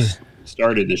first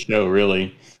started the show,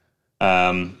 really.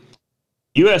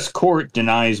 U.S. court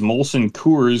denies Molson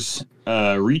Coors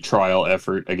retrial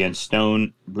effort against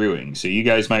Stone Brewing. So you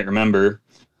guys might remember,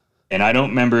 and I don't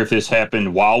remember if this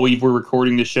happened while we were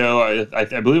recording the show.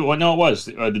 I believe, well, no, it was.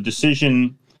 The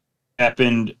decision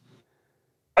happened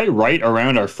right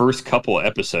around our first couple of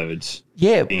episodes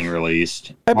being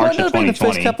released. It March might not of have been the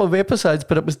 2020. first couple of episodes,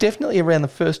 but it was definitely around the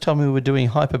first time we were doing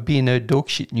Hyper Beer Nerd Dog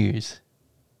Shit News.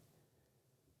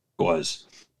 It was.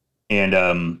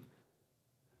 And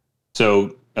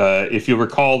so if you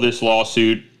recall this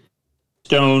lawsuit,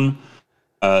 Stone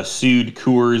sued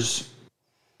Coors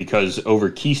over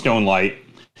Keystone Light,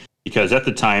 because at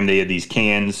the time they had these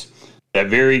cans that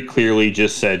very clearly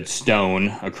just said Stone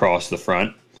across the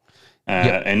front.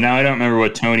 And now I don't remember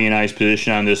what Tony and I's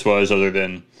position on this was, other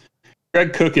than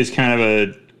Greg Cook is kind of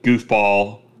a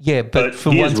goofball. Yeah, but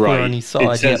for once we're on his side.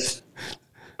 It says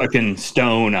fucking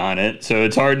Stone on it, so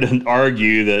it's hard to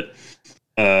argue that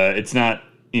it's not,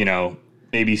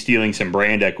 maybe stealing some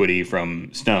brand equity from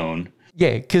Stone.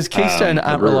 Yeah, because Keystone the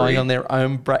aren't relying brewery. on their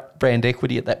own brand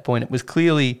equity at that point. It was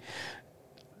clearly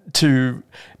to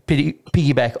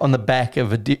piggyback on the back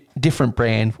of a different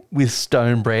brand with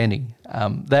Stone branding.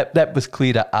 That was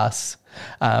clear to us.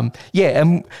 And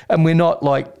we're not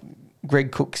like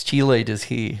Greg Cook's cheerleaders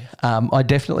here. I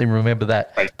definitely remember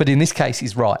that. Right. But in this case,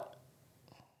 he's right.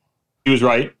 He was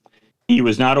right. He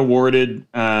was not awarded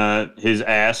his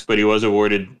ask, but he was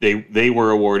awarded. They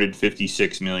were awarded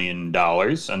 $56 million,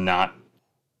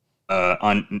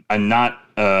 a not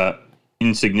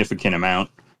insignificant amount.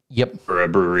 Yep. For a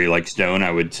brewery like Stone,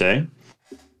 I would say.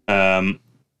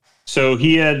 So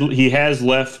he has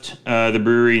left the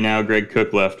brewery now. Greg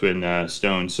Cook left when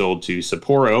Stone sold to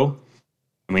Sapporo.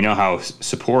 And we know how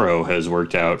Sapporo has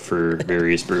worked out for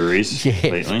various breweries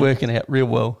lately. It's working out real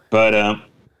well. But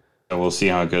we'll see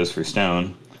how it goes for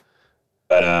Stone.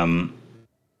 But so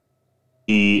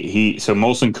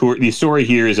Molson Coors. The story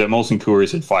here is that Molson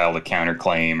Coors had filed a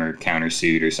counterclaim or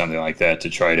countersuit or something like that to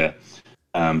try to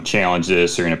challenge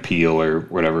this or an appeal or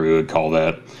whatever we would call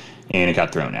that, and it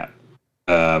got thrown out.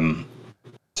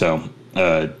 So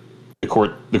the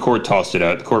court tossed it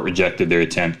out. The court rejected their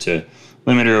attempt to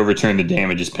limit or overturn the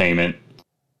damages payment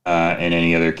and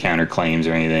any other counterclaims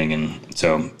or anything, and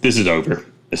so this is over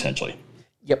essentially.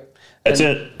 Yep. That's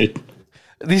it.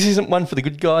 This isn't one for the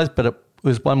good guys, but it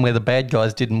was one where the bad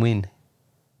guys didn't win.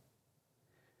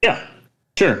 Yeah,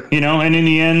 sure. And in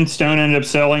the end, Stone ended up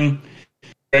selling.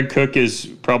 Greg Cook is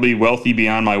probably wealthy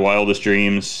beyond my wildest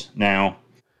dreams now.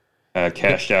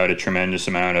 Cashed out a tremendous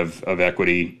amount of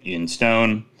equity in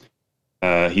Stone.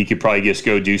 He could probably just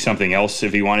go do something else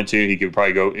if he wanted to. He could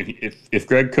probably go if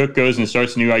Greg Cook goes and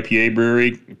starts a new IPA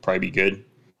brewery, it'd probably be good.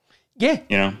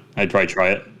 Yeah. I'd probably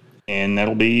try it, and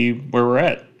that'll be where we're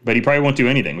at. But he probably won't do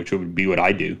anything, which would be what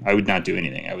I do. I would not do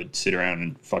anything. I would sit around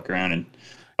and fuck around and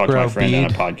talk to my friend on a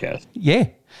podcast. Yeah,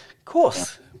 of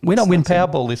course. We're not win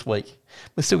Powerball this week.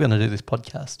 We're still going to do this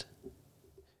podcast.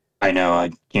 I know.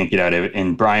 I can't get out of it.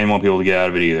 And Brian won't be able to get out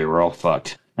of it either. We're all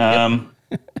fucked. All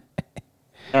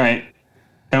right.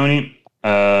 Tony,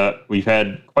 we've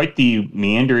had quite the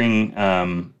meandering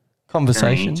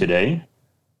Conversation today.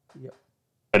 Yep.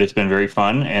 But it's been very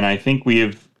fun. And I think we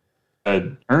have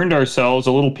earned ourselves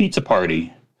a little pizza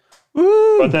party. Woo!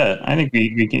 How about that? I think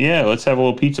we can, let's have a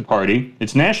little pizza party.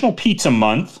 It's National Pizza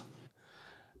Month.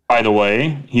 By the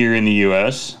way, here in the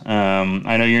U.S.,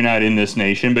 I know you're not in this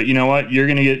nation, but you know what? You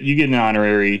get an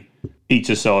honorary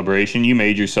pizza celebration. You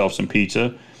made yourself some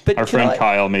pizza. But our friend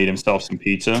Kyle made himself some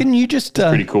pizza. Can you just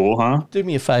pretty cool, huh? Do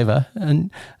me a favor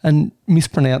and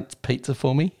mispronounce pizza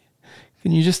for me?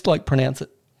 Can you just pronounce it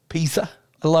pizza?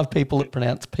 I love people that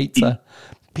pronounce pizza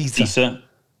pizza.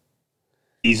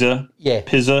 Pizza. Yeah.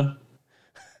 Pizza.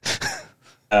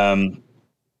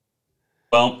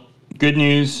 Well, good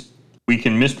news. We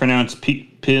can mispronounce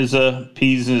pizza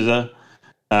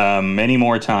many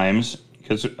more times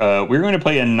because we're going to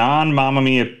play a non-Mamma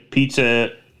Mia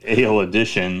Pizza Ale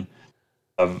edition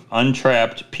of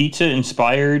untrapped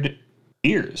pizza-inspired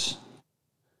beers.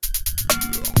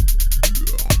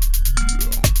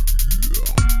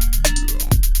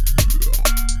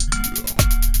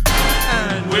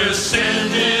 And we're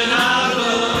sending our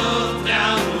love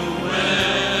down the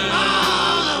well.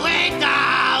 All the way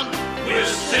down. We're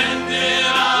sending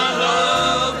our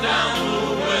love down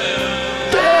the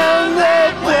well. Down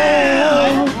that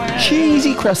well.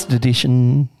 Cheesy crust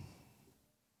edition.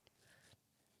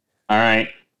 All right.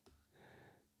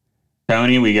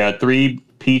 Tony, we got 3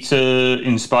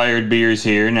 pizza-inspired beers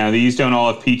here. Now, these don't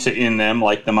all have pizza in them,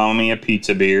 like the Mamma Mia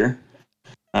pizza beer.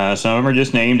 Some of them are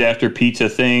just named after pizza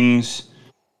things.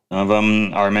 Some of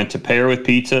them are meant to pair with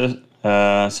pizza.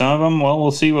 Some of them, well,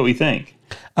 we'll see what we think.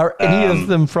 Are any of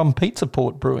them from Pizza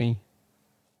Port Brewing?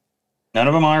 None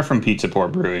of them are from Pizza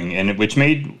Port Brewing,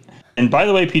 and by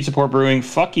the way, Pizza Port Brewing,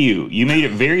 fuck you. You made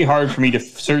it very hard for me to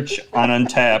search on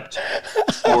Untapped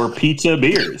for pizza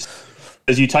beers.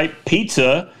 As you type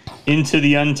pizza into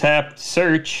the Untapped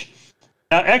search.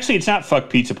 Actually, it's not fuck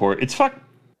Pizza Port. It's fuck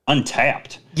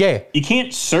Untapped. Yeah. You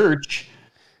can't search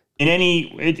in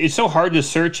it's so hard to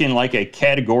search in a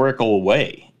categorical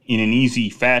way, in an easy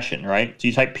fashion, right? So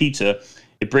you type pizza,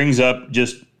 it brings up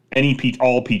just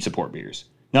all Pizza Port beers.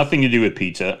 Nothing to do with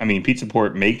pizza. I mean, Pizza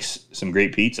Port makes some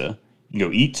great pizza. You can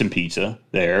go eat some pizza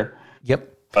there. Yep.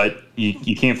 But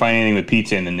you can't find anything with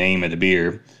pizza in the name of the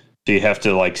beer. So you have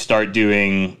to start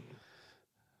doing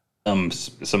some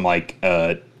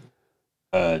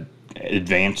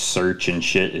advanced search and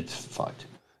shit. It's fucked.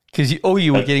 Because all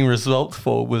you were getting results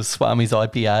for was Swami's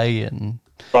IPA and...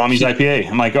 Swami's IPA.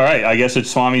 I'm like, all right, I guess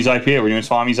it's Swami's IPA. We're doing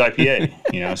Swami's IPA.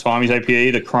 Swami's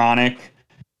IPA, the Chronic,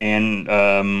 and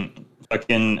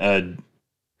fucking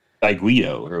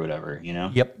Guido or whatever, you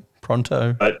know? Yep.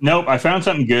 Pronto. But nope, I found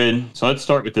something good. So let's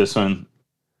start with this one.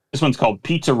 This one's called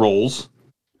pizza rolls.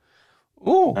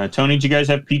 Oh, Tony, did you guys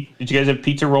have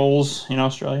pizza rolls in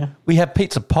Australia? we have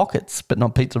pizza pockets, but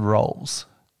not pizza rolls.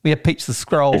 We have pizza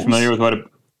scrolls. Are you familiar with what?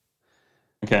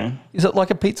 Okay. Is it like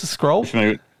a pizza scroll?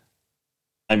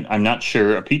 I'm not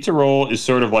sure. A pizza roll is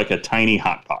sort of like a tiny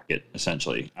hot pocket,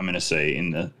 essentially. I'm going to say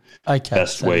in the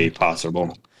best way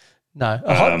possible. No,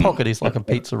 a hot pocket is like a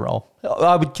pizza roll.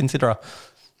 I would consider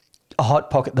a hot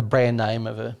pocket the brand name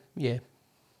of a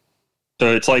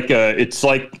So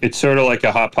it's sort of like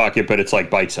a hot pocket, but it's like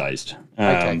bite sized.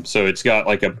 Okay. So it's got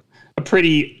like a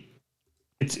pretty.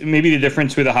 It's maybe the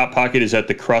difference with a hot pocket is that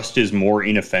the crust is more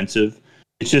inoffensive.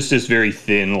 It's just this very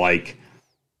thin, like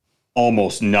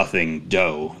almost nothing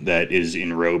dough that is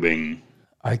enrobing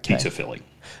pizza filling.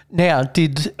 Now,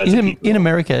 in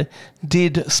America,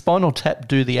 did Spinal Tap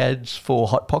do the ads for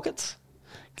Hot Pockets?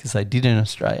 Because they did in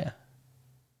Australia.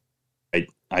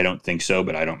 I don't think so,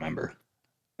 but I don't remember.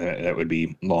 That would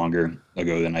be longer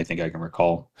ago than I think I can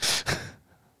recall.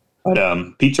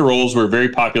 But pizza rolls were a very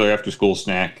popular after-school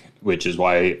snack, which is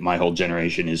why my whole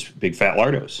generation is big fat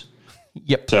lardos.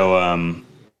 Yep. So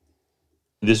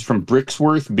this is from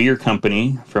Bricksworth Beer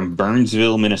Company from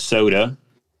Burnsville, Minnesota.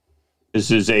 This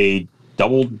is a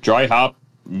double dry hop.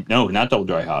 No, not double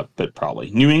dry hop, but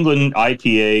probably New England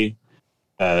IPA,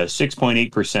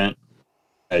 6.8%.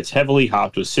 It's heavily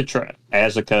hopped with Citra,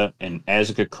 Azaca, and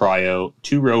Azaca Cryo,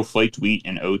 2-row flaked wheat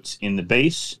and oats in the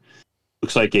base.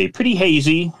 Looks like a pretty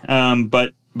hazy,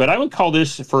 but I would call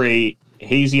this for a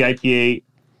hazy IPA.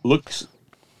 Looks,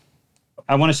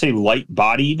 I want to say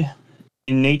light-bodied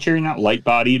in nature, not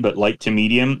light-bodied, but light to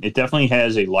medium. It definitely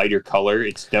has a lighter color.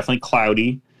 It's definitely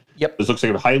cloudy. Yep. This looks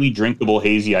like a highly drinkable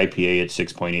hazy IPA at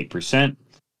 6.8%.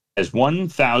 Has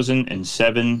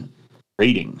 1,007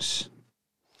 ratings.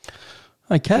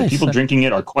 Okay. The people drinking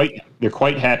it are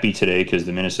quite happy today because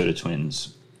the Minnesota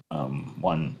Twins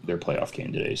won their playoff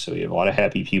game today. So we have a lot of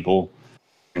happy people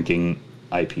drinking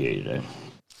IPA today.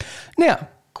 Now,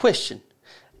 question.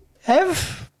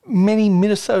 Have many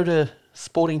Minnesota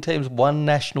sporting teams won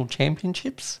national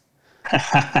championships?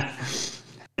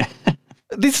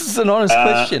 This is an honest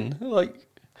question. Like,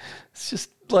 it's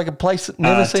just like a place that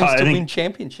never seems to win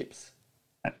championships.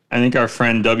 I think our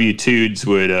friend W. Toods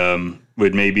would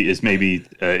maybe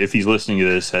if he's listening to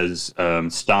this has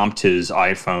stomped his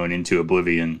iPhone into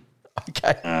oblivion.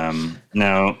 Okay.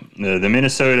 No, the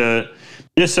Minnesota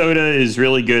is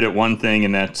really good at one thing,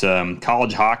 and that's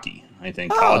college hockey. I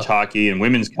think college hockey and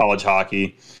women's college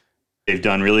hockey, they've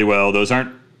done really well. Those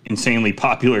aren't insanely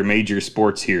popular major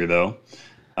sports here, though.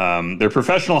 Their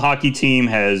professional hockey team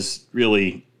has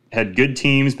really had good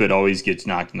teams, but always gets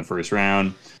knocked in the first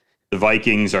round. The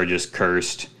Vikings are just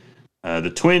cursed.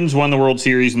 The Twins won the World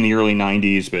Series in the early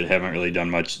 90s, but haven't really done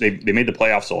much. They made the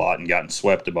playoffs a lot and gotten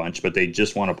swept a bunch, but they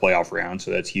just won a playoff round,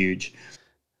 so that's huge.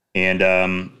 And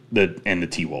the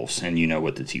T-Wolves, and you know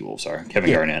what the T-Wolves are.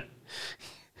 Kevin Garnett.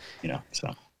 You know,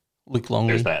 so. Luke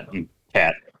Longley. There's that. And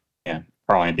Cat. Yeah.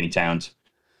 Karl Anthony Towns.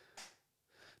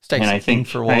 And I think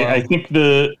for a while. I think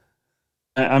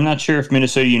I'm not sure if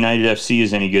Minnesota United FC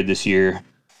is any good this year,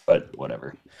 but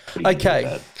whatever.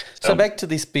 Okay, so back to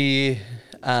this beer,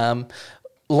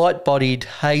 light-bodied,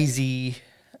 hazy,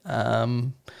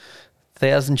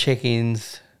 1,000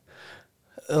 check-ins,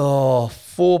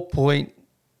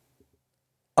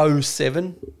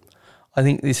 4.07. I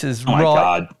think this is right. Oh my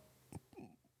God!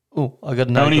 Oh, I got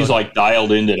no. Tony's like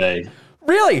dialed in today.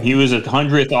 Really? He was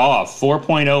 100th off,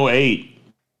 4.08.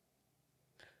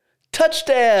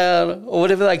 Touchdown, or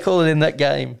whatever they call it in that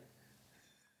game.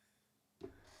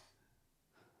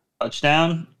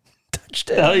 Touchdown? What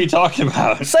the hell are you talking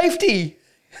about? Safety.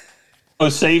 Oh,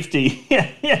 safety. Yeah.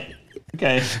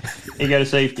 Okay. You got a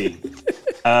safety.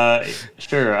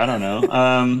 Sure. I don't know.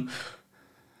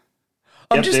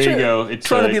 I'm just there you go. It's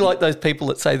trying to be like those people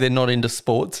that say they're not into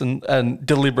sports and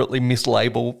deliberately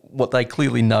mislabel what they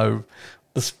clearly know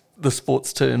the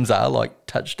sports terms are, like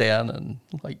touchdown and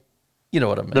like, you know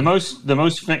what I mean. The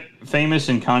most famous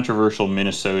and controversial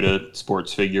Minnesota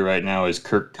sports figure right now is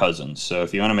Kirk Cousins. So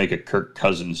if you want to make a Kirk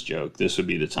Cousins joke, this would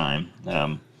be the time.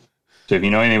 So if you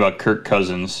know anything about Kirk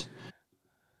Cousins,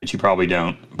 which you probably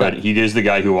don't, but he is the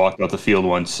guy who walked off the field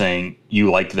once saying, "You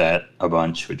like that," a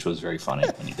bunch, which was very funny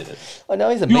when he did it. I know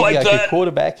he's a mediocre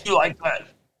quarterback. You like that?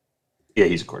 Yeah,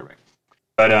 he's a quarterback.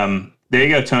 But there you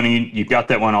go, Tony. You've got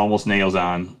that one almost nails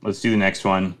on. Let's do the next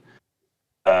one.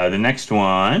 The next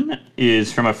one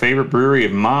is from a favorite brewery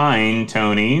of mine,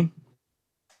 Tony.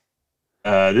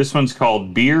 This one's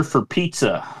called Beer for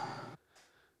Pizza.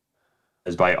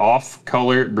 is by Off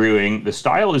Color Brewing. The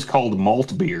style is called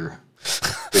malt beer,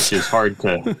 which is hard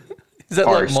to Is that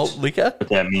parse like malt liquor? what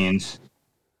that means.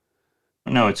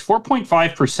 No, it's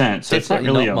 4.5%, so it's not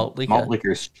really a malt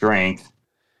liquor strength.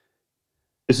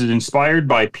 This is inspired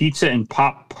by pizza and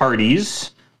pop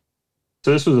parties.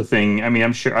 So this was a thing. I mean,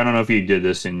 I'm sure, I don't know if you did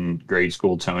this in grade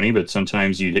school, Tony, but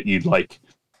sometimes you'd like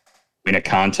win a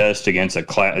contest against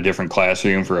a different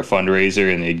classroom for a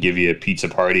fundraiser, and they'd give you a pizza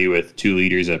party with 2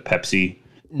 liters of Pepsi.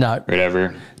 No.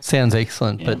 Whatever. Sounds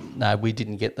excellent, but no, we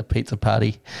didn't get the pizza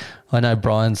party. I know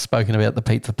Brian's spoken about the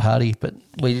pizza party, but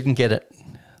we didn't get it.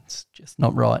 It's just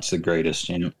not right. It's the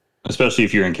greatest, especially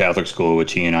if you're in Catholic school,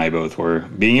 which he and I both were.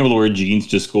 Being able to wear jeans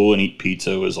to school and eat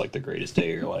pizza was like the greatest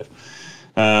day of your life.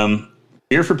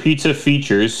 Beer for Pizza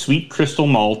features sweet crystal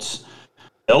malts,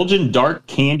 Belgian dark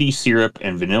candy syrup,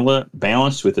 and vanilla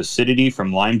balanced with acidity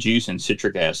from lime juice and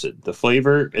citric acid. The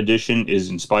flavor addition is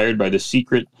inspired by the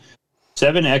secret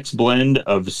 7X blend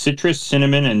of citrus,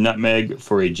 cinnamon, and nutmeg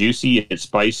for a juicy yet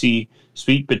spicy,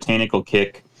 sweet botanical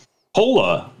kick.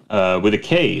 Cola, with a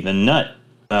K, the nut,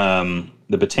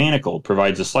 the botanical,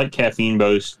 provides a slight caffeine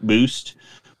boost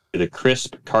with a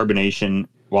crisp carbonation,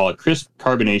 while a crisp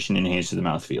carbonation enhances the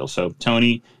mouthfeel. So,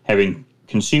 Tony, having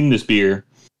consumed this beer,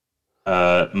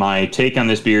 my take on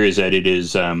this beer is that it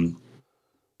is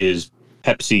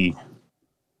Pepsi or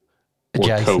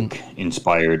Adjacent. Coke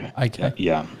inspired. Okay.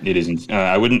 Yeah, it is.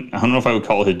 I don't know if I would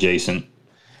call it adjacent.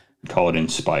 I'd call it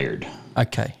inspired.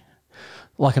 Okay.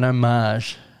 Like an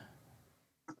homage.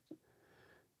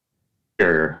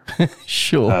 Sure.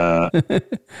 Sure.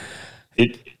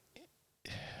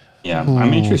 Yeah,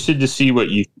 I'm interested to see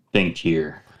what you think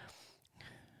here.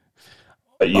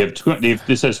 But you have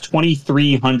this has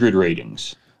 2,300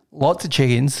 ratings. Lots of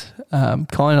chickens,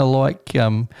 kind of like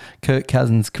Kirk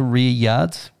Cousins' career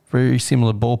yards, very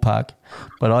similar ballpark.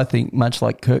 But I think, much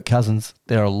like Kirk Cousins,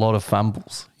 there are a lot of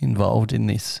fumbles involved in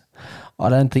this. I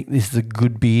don't think this is a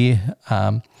good beer.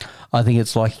 I think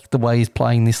it's like the way he's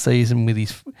playing this season with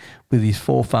his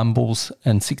 4 fumbles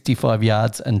and 65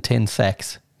 yards and 10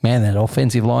 sacks. Man, that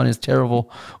offensive line is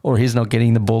terrible, or he's not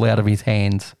getting the ball out of his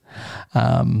hands.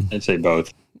 I'd say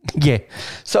both. Yeah.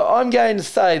 So I'm going to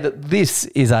say that this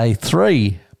is a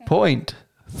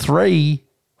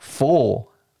 3.34.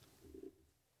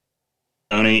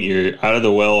 Tony, you're out of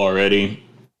the well already.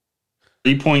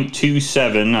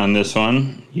 3.27 on this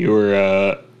one.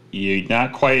 You're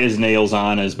not quite as nails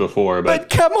on as before, But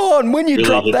come on, when you really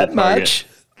drop hit that the target. much,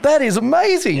 that is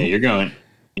amazing. Yeah,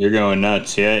 you're going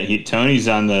nuts. Yeah, Tony's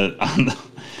on the.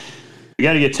 We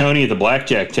got to get Tony at the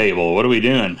blackjack table. What are we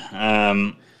doing? At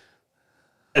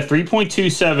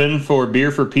 3.27 for beer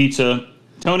for pizza.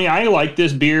 Tony, I like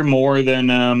this beer more than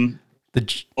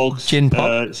The folks gin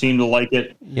pop. seem to like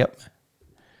it. Yep.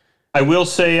 I will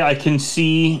say I can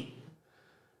see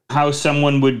how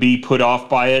someone would be put off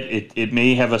by it. It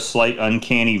may have a slight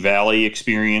uncanny valley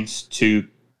experience to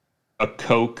a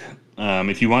Coke.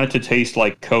 If you want it to taste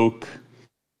like Coke,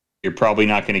 you're probably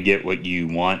not going to get what you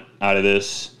want out of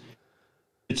this.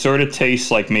 It sort of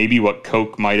tastes like maybe what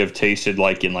Coke might have tasted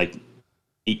like in like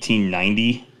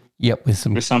 1890. Yep, with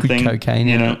some Or something, good cocaine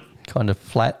in it. Kind of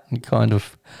flat and kind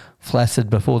of flaccid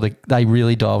before they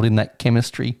really dialed in that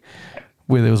chemistry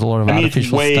where there was a lot of artificial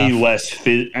it's way stuff. less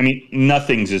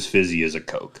nothing's as fizzy as a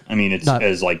Coke. I mean, it's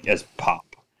as pop.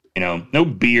 No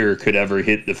beer could ever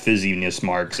hit the fizziness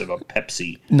marks of a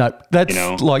Pepsi. No, that's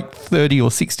like 30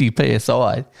 or 60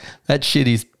 PSI. That shit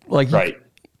is like, right.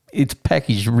 It's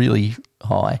packaged really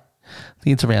high. I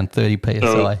think it's around 30 PSI.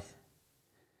 So,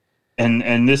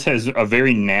 and this has a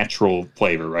very natural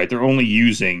flavor, right? They're only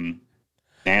using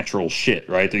natural shit,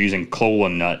 right? They're using cola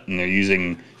nut and they're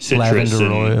using citrus Lavender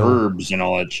and oil. herbs and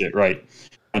all that shit, right?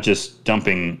 Not just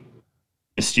dumping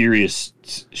mysterious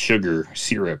sugar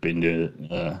syrup into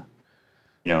a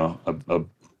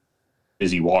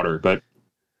fizzy water. But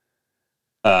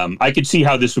I could see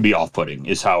how this would be off-putting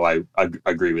is how I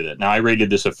agree with it. Now I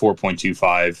rated this a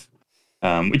 4.25,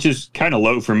 which is kind of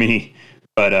low for me,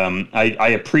 but I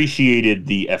appreciated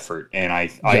the effort, and I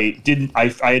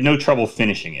had no trouble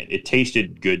finishing it. It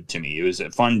tasted good to me. It was a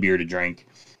fun beer to drink.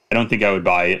 I don't think I would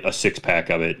buy a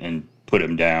 6-pack of it and put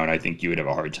them down. I think you would have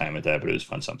a hard time with that, but it was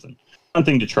fun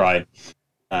thing to try.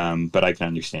 But I can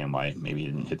understand why maybe you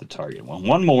didn't hit the target. Well,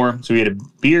 one more. So we had a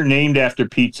beer named after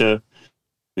pizza.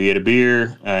 We had a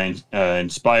beer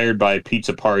inspired by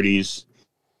pizza parties.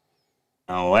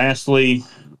 Lastly,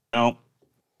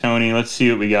 Tony, let's see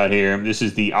what we got here. This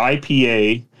is the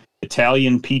IPA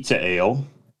Italian Pizza Ale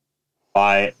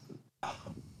by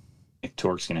Nick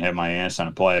Torque's going to have my ass on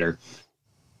a platter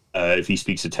if he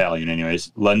speaks Italian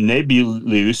anyways. La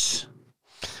Nebulosa.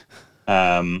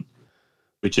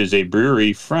 which is a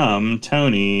brewery from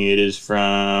Tony. It is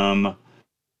from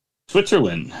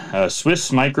Switzerland, a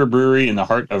Swiss microbrewery in the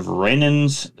heart of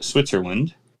Rennes,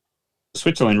 Switzerland.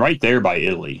 Switzerland, right there by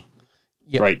Italy.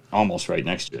 Yep. Right, almost right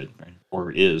next to it, right?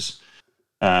 Or is.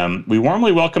 We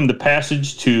warmly welcome the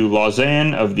passage to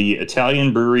Lausanne of the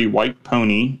Italian brewery White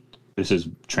Pony. This is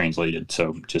translated,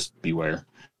 so just beware.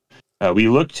 We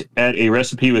looked at a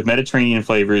recipe with Mediterranean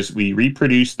flavors. We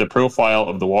reproduced the profile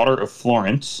of the water of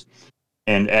Florence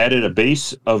and added a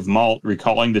base of malt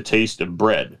recalling the taste of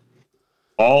bread.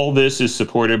 All this is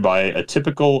supported by a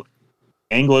typical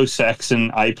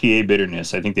Anglo-Saxon IPA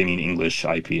bitterness. I think they mean English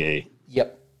IPA.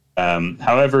 Yep.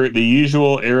 However, the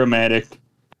usual aromatic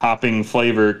hopping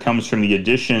flavor comes from the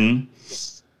addition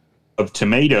of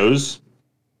tomatoes,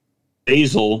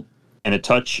 basil, and a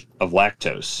touch of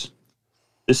lactose.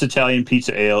 This Italian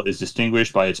pizza ale is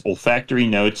distinguished by its olfactory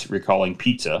notes recalling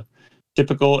pizza,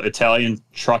 typical Italian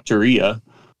trattoria,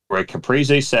 or a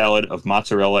caprese salad of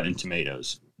mozzarella and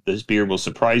tomatoes. This beer will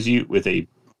surprise you with a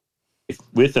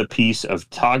piece of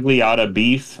tagliata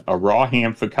beef, a raw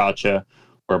ham focaccia,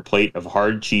 or a plate of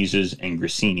hard cheeses and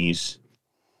grissinis.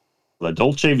 La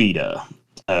Dolce Vita.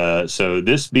 So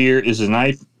this beer is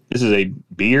a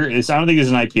beer. I don't think it's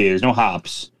an IPA. There's no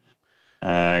hops.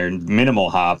 Or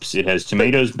minimal hops. It has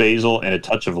tomatoes, basil, and a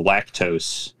touch of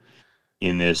lactose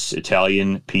in this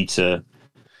Italian pizza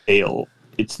ale.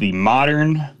 It's the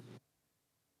modern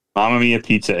Mamma Mia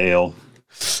pizza ale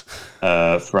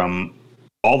from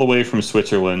all the way from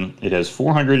Switzerland. It has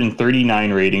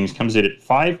 439 ratings. Comes in at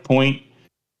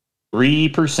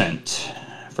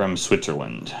 5.3% from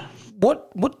Switzerland.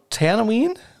 What town are we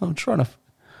in? I'm trying to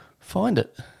find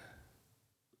it.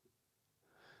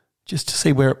 Just to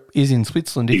see where it is in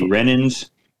Switzerland. The Renens,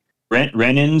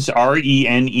 Renens,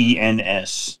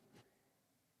 Renens.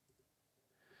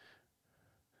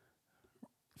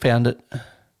 Found it.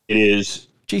 It is.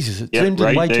 Jesus, it zoomed in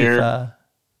right way there, too far.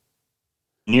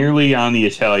 Nearly on the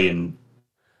Italian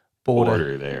Border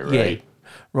border there, right? Yeah,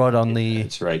 right on the.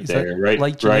 It's right is there, that right,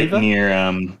 Lake Geneva? right near.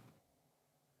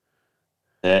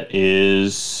 That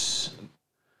is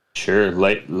sure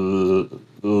Lake Leman,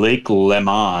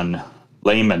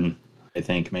 I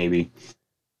think maybe.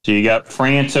 So you got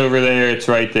France over there. It's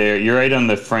right there. You're right on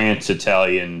the France,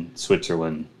 Italian,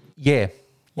 Switzerland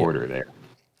border there.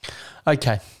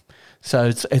 Okay, so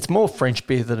it's more French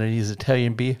beer than it is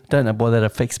Italian beer. Don't know why that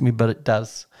affects me, but it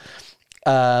does.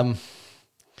 I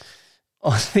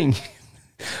think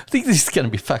this is going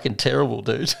to be fucking terrible,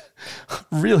 dude.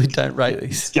 Really don't rate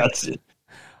these.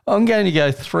 I'm going to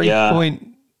go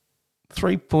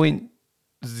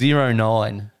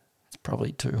 3.09. It's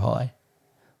probably too high.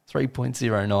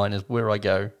 3.09 is where I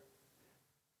go.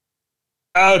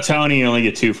 Oh, Tony, you only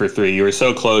get 2 for 3. You were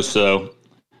so close, though.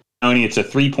 Tony, it's a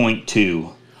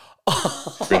 3.2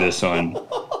 for this one.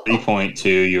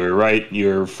 3.2. You were right. You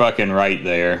were fucking right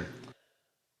there.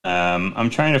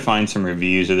 I'm trying to find some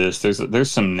reviews of this.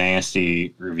 There's some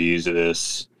nasty reviews of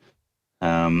this.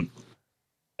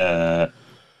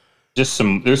 There's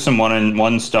some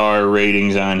 1-star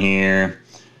ratings on here.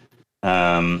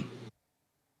 Man,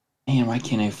 why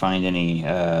can't I find any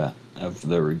of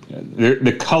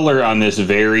the color on this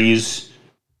varies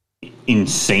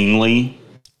insanely.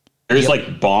 There's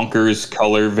like bonkers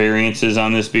color variances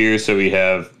on this beer. So we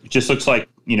have, it just looks like,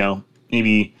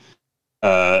 maybe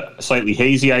slightly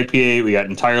hazy IPA. We got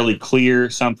entirely clear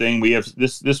something. We have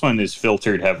this one is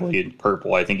filtered heavily in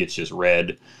purple. I think it's just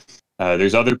red.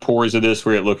 There's other pours of this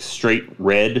where it looks straight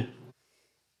red.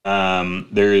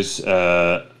 It is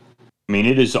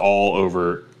all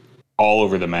over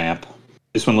the map.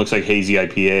 This one looks like hazy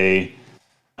IPA.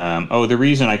 The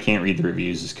reason I can't read the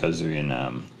reviews is because they're in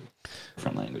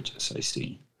different languages. I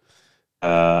see.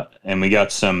 And we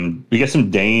got some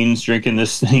Danes drinking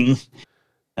this thing.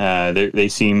 They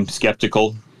seem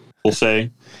skeptical, we'll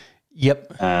say.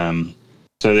 Yep. So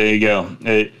there you go.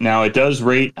 Now it does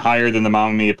rate higher than the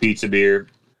Mamma Mia pizza beer,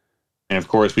 and of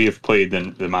course we have played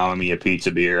the Mamma Mia pizza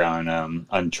beer on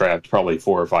Untrapped probably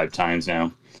 4 or 5 times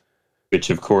now, which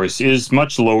of course is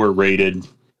much lower rated,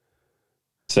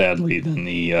 sadly, than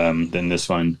this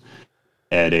one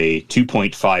at a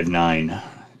 2.59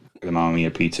 for the Mamma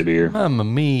Mia pizza beer. Mamma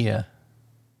Mia.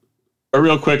 But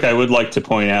real quick, I would like to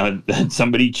point out that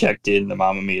somebody checked in the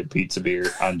Mamma Mia pizza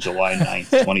beer on July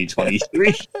 9th,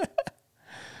 2023.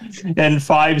 And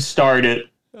 5-starred it.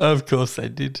 Of course they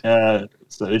did.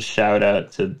 So shout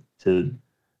out to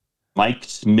Mike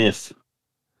Smith.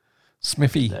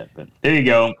 Smithy. But there you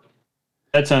go.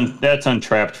 That's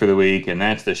Untrapped for the week, and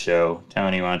that's the show.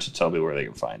 Tony, why don't you tell me where they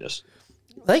can find us?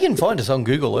 They can find us on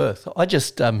Google Earth. I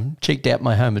just checked out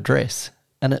my home address,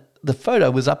 and the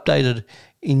photo was updated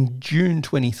in June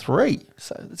 23.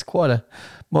 So that's quite a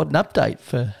modern update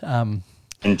for...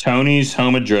 And Tony's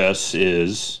home address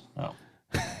is... Oh,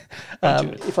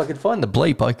 if I could find the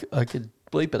bleep, I could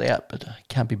bleep it out, but I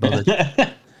can't be bothered.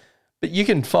 But you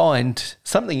can find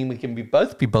something we can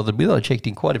both be bothered with. I checked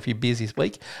in quite a few beers this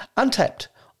week. Untapped.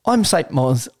 I'm St.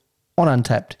 Moz on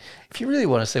Untapped. If you really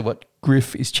want to see what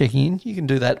Griff is checking in, you can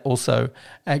do that also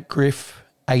at Griff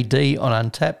AD on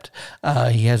Untapped.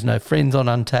 He has no friends on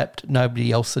Untapped.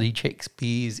 Nobody else that he checks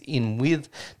beers in with.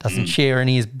 Doesn't share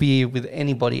any of his beer with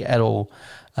anybody at all.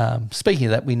 Speaking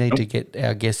of that, we need to get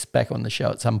our guests back on the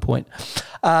show at some point.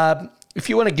 If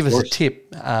you want to give us a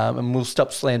tip, and we'll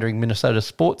stop slandering Minnesota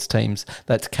sports teams,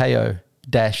 that's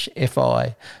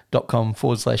ko-fi.com/Beer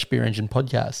Engine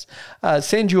Podcast.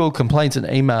 Send your complaints and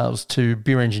emails to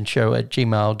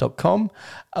beerengineshow@gmail.com.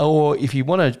 Or if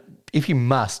you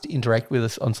must interact with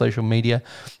us on social media,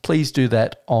 please do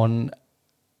that on,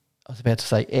 I was about to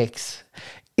say X,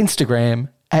 Instagram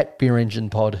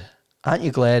 @BeerEnginePod. Aren't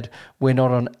you glad we're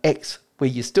not on X, where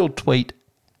you still tweet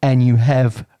and you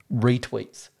have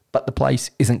retweets? But the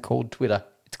place isn't called Twitter.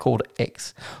 It's called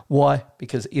X. Why?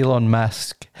 Because Elon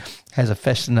Musk has a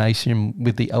fascination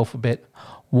with the alphabet.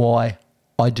 Why?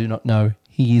 I do not know.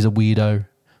 He is a weirdo.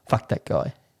 Fuck that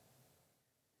guy.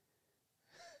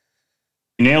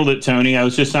 Nailed it, Tony. I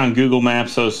was just on Google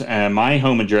Maps. My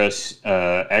home address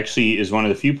actually is one of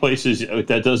the few places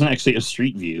that doesn't actually have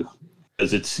street view,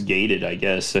 because it's gated, I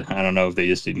guess. I don't know if they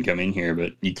just didn't come in here,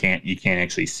 but you can't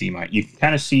actually see you can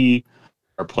kind of see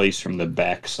our place from the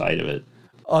back side of it.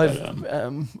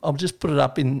 I'll just put it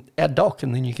up in our doc,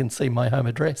 and then you can see my home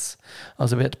address. I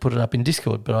was about to put it up in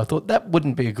Discord, but I thought that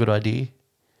wouldn't be a good idea.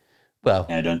 Well,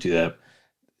 yeah, don't do that.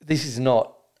 This is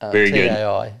not Very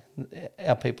TAI.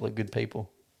 Our people are good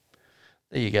people.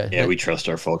 There you go. Yeah, we trust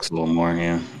our folks a little more.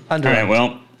 Yeah. All right.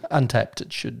 Well, Untapped.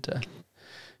 It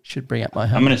should bring up my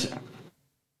home.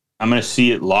 I'm gonna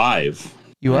see it live.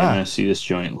 You are. I'm gonna see this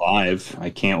joint live.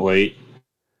 I can't wait.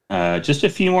 Just a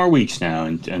few more weeks now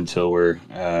until we're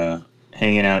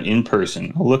hanging out in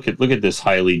person. Look at this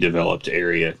highly developed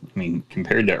area. I mean,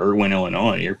 compared to Irwin,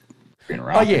 Illinois, you're in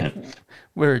rock. Oh yeah,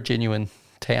 we're a genuine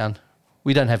town.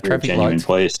 We don't have traffic genuine lights.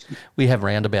 Place. We have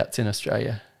roundabouts in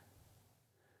Australia.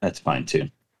 That's fine too.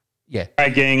 Yeah. All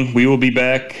right, gang. We will be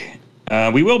back.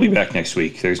 We will be back next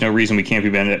week. There's no reason we can't be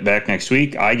back next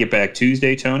week. I get back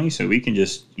Tuesday, Tony, so we can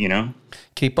just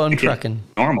keep on trucking.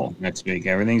 Normal next week.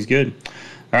 Everything's good.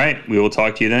 All right. We will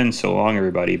talk to you then. So long,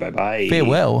 everybody. Bye-bye.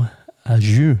 Farewell.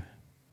 Adieu.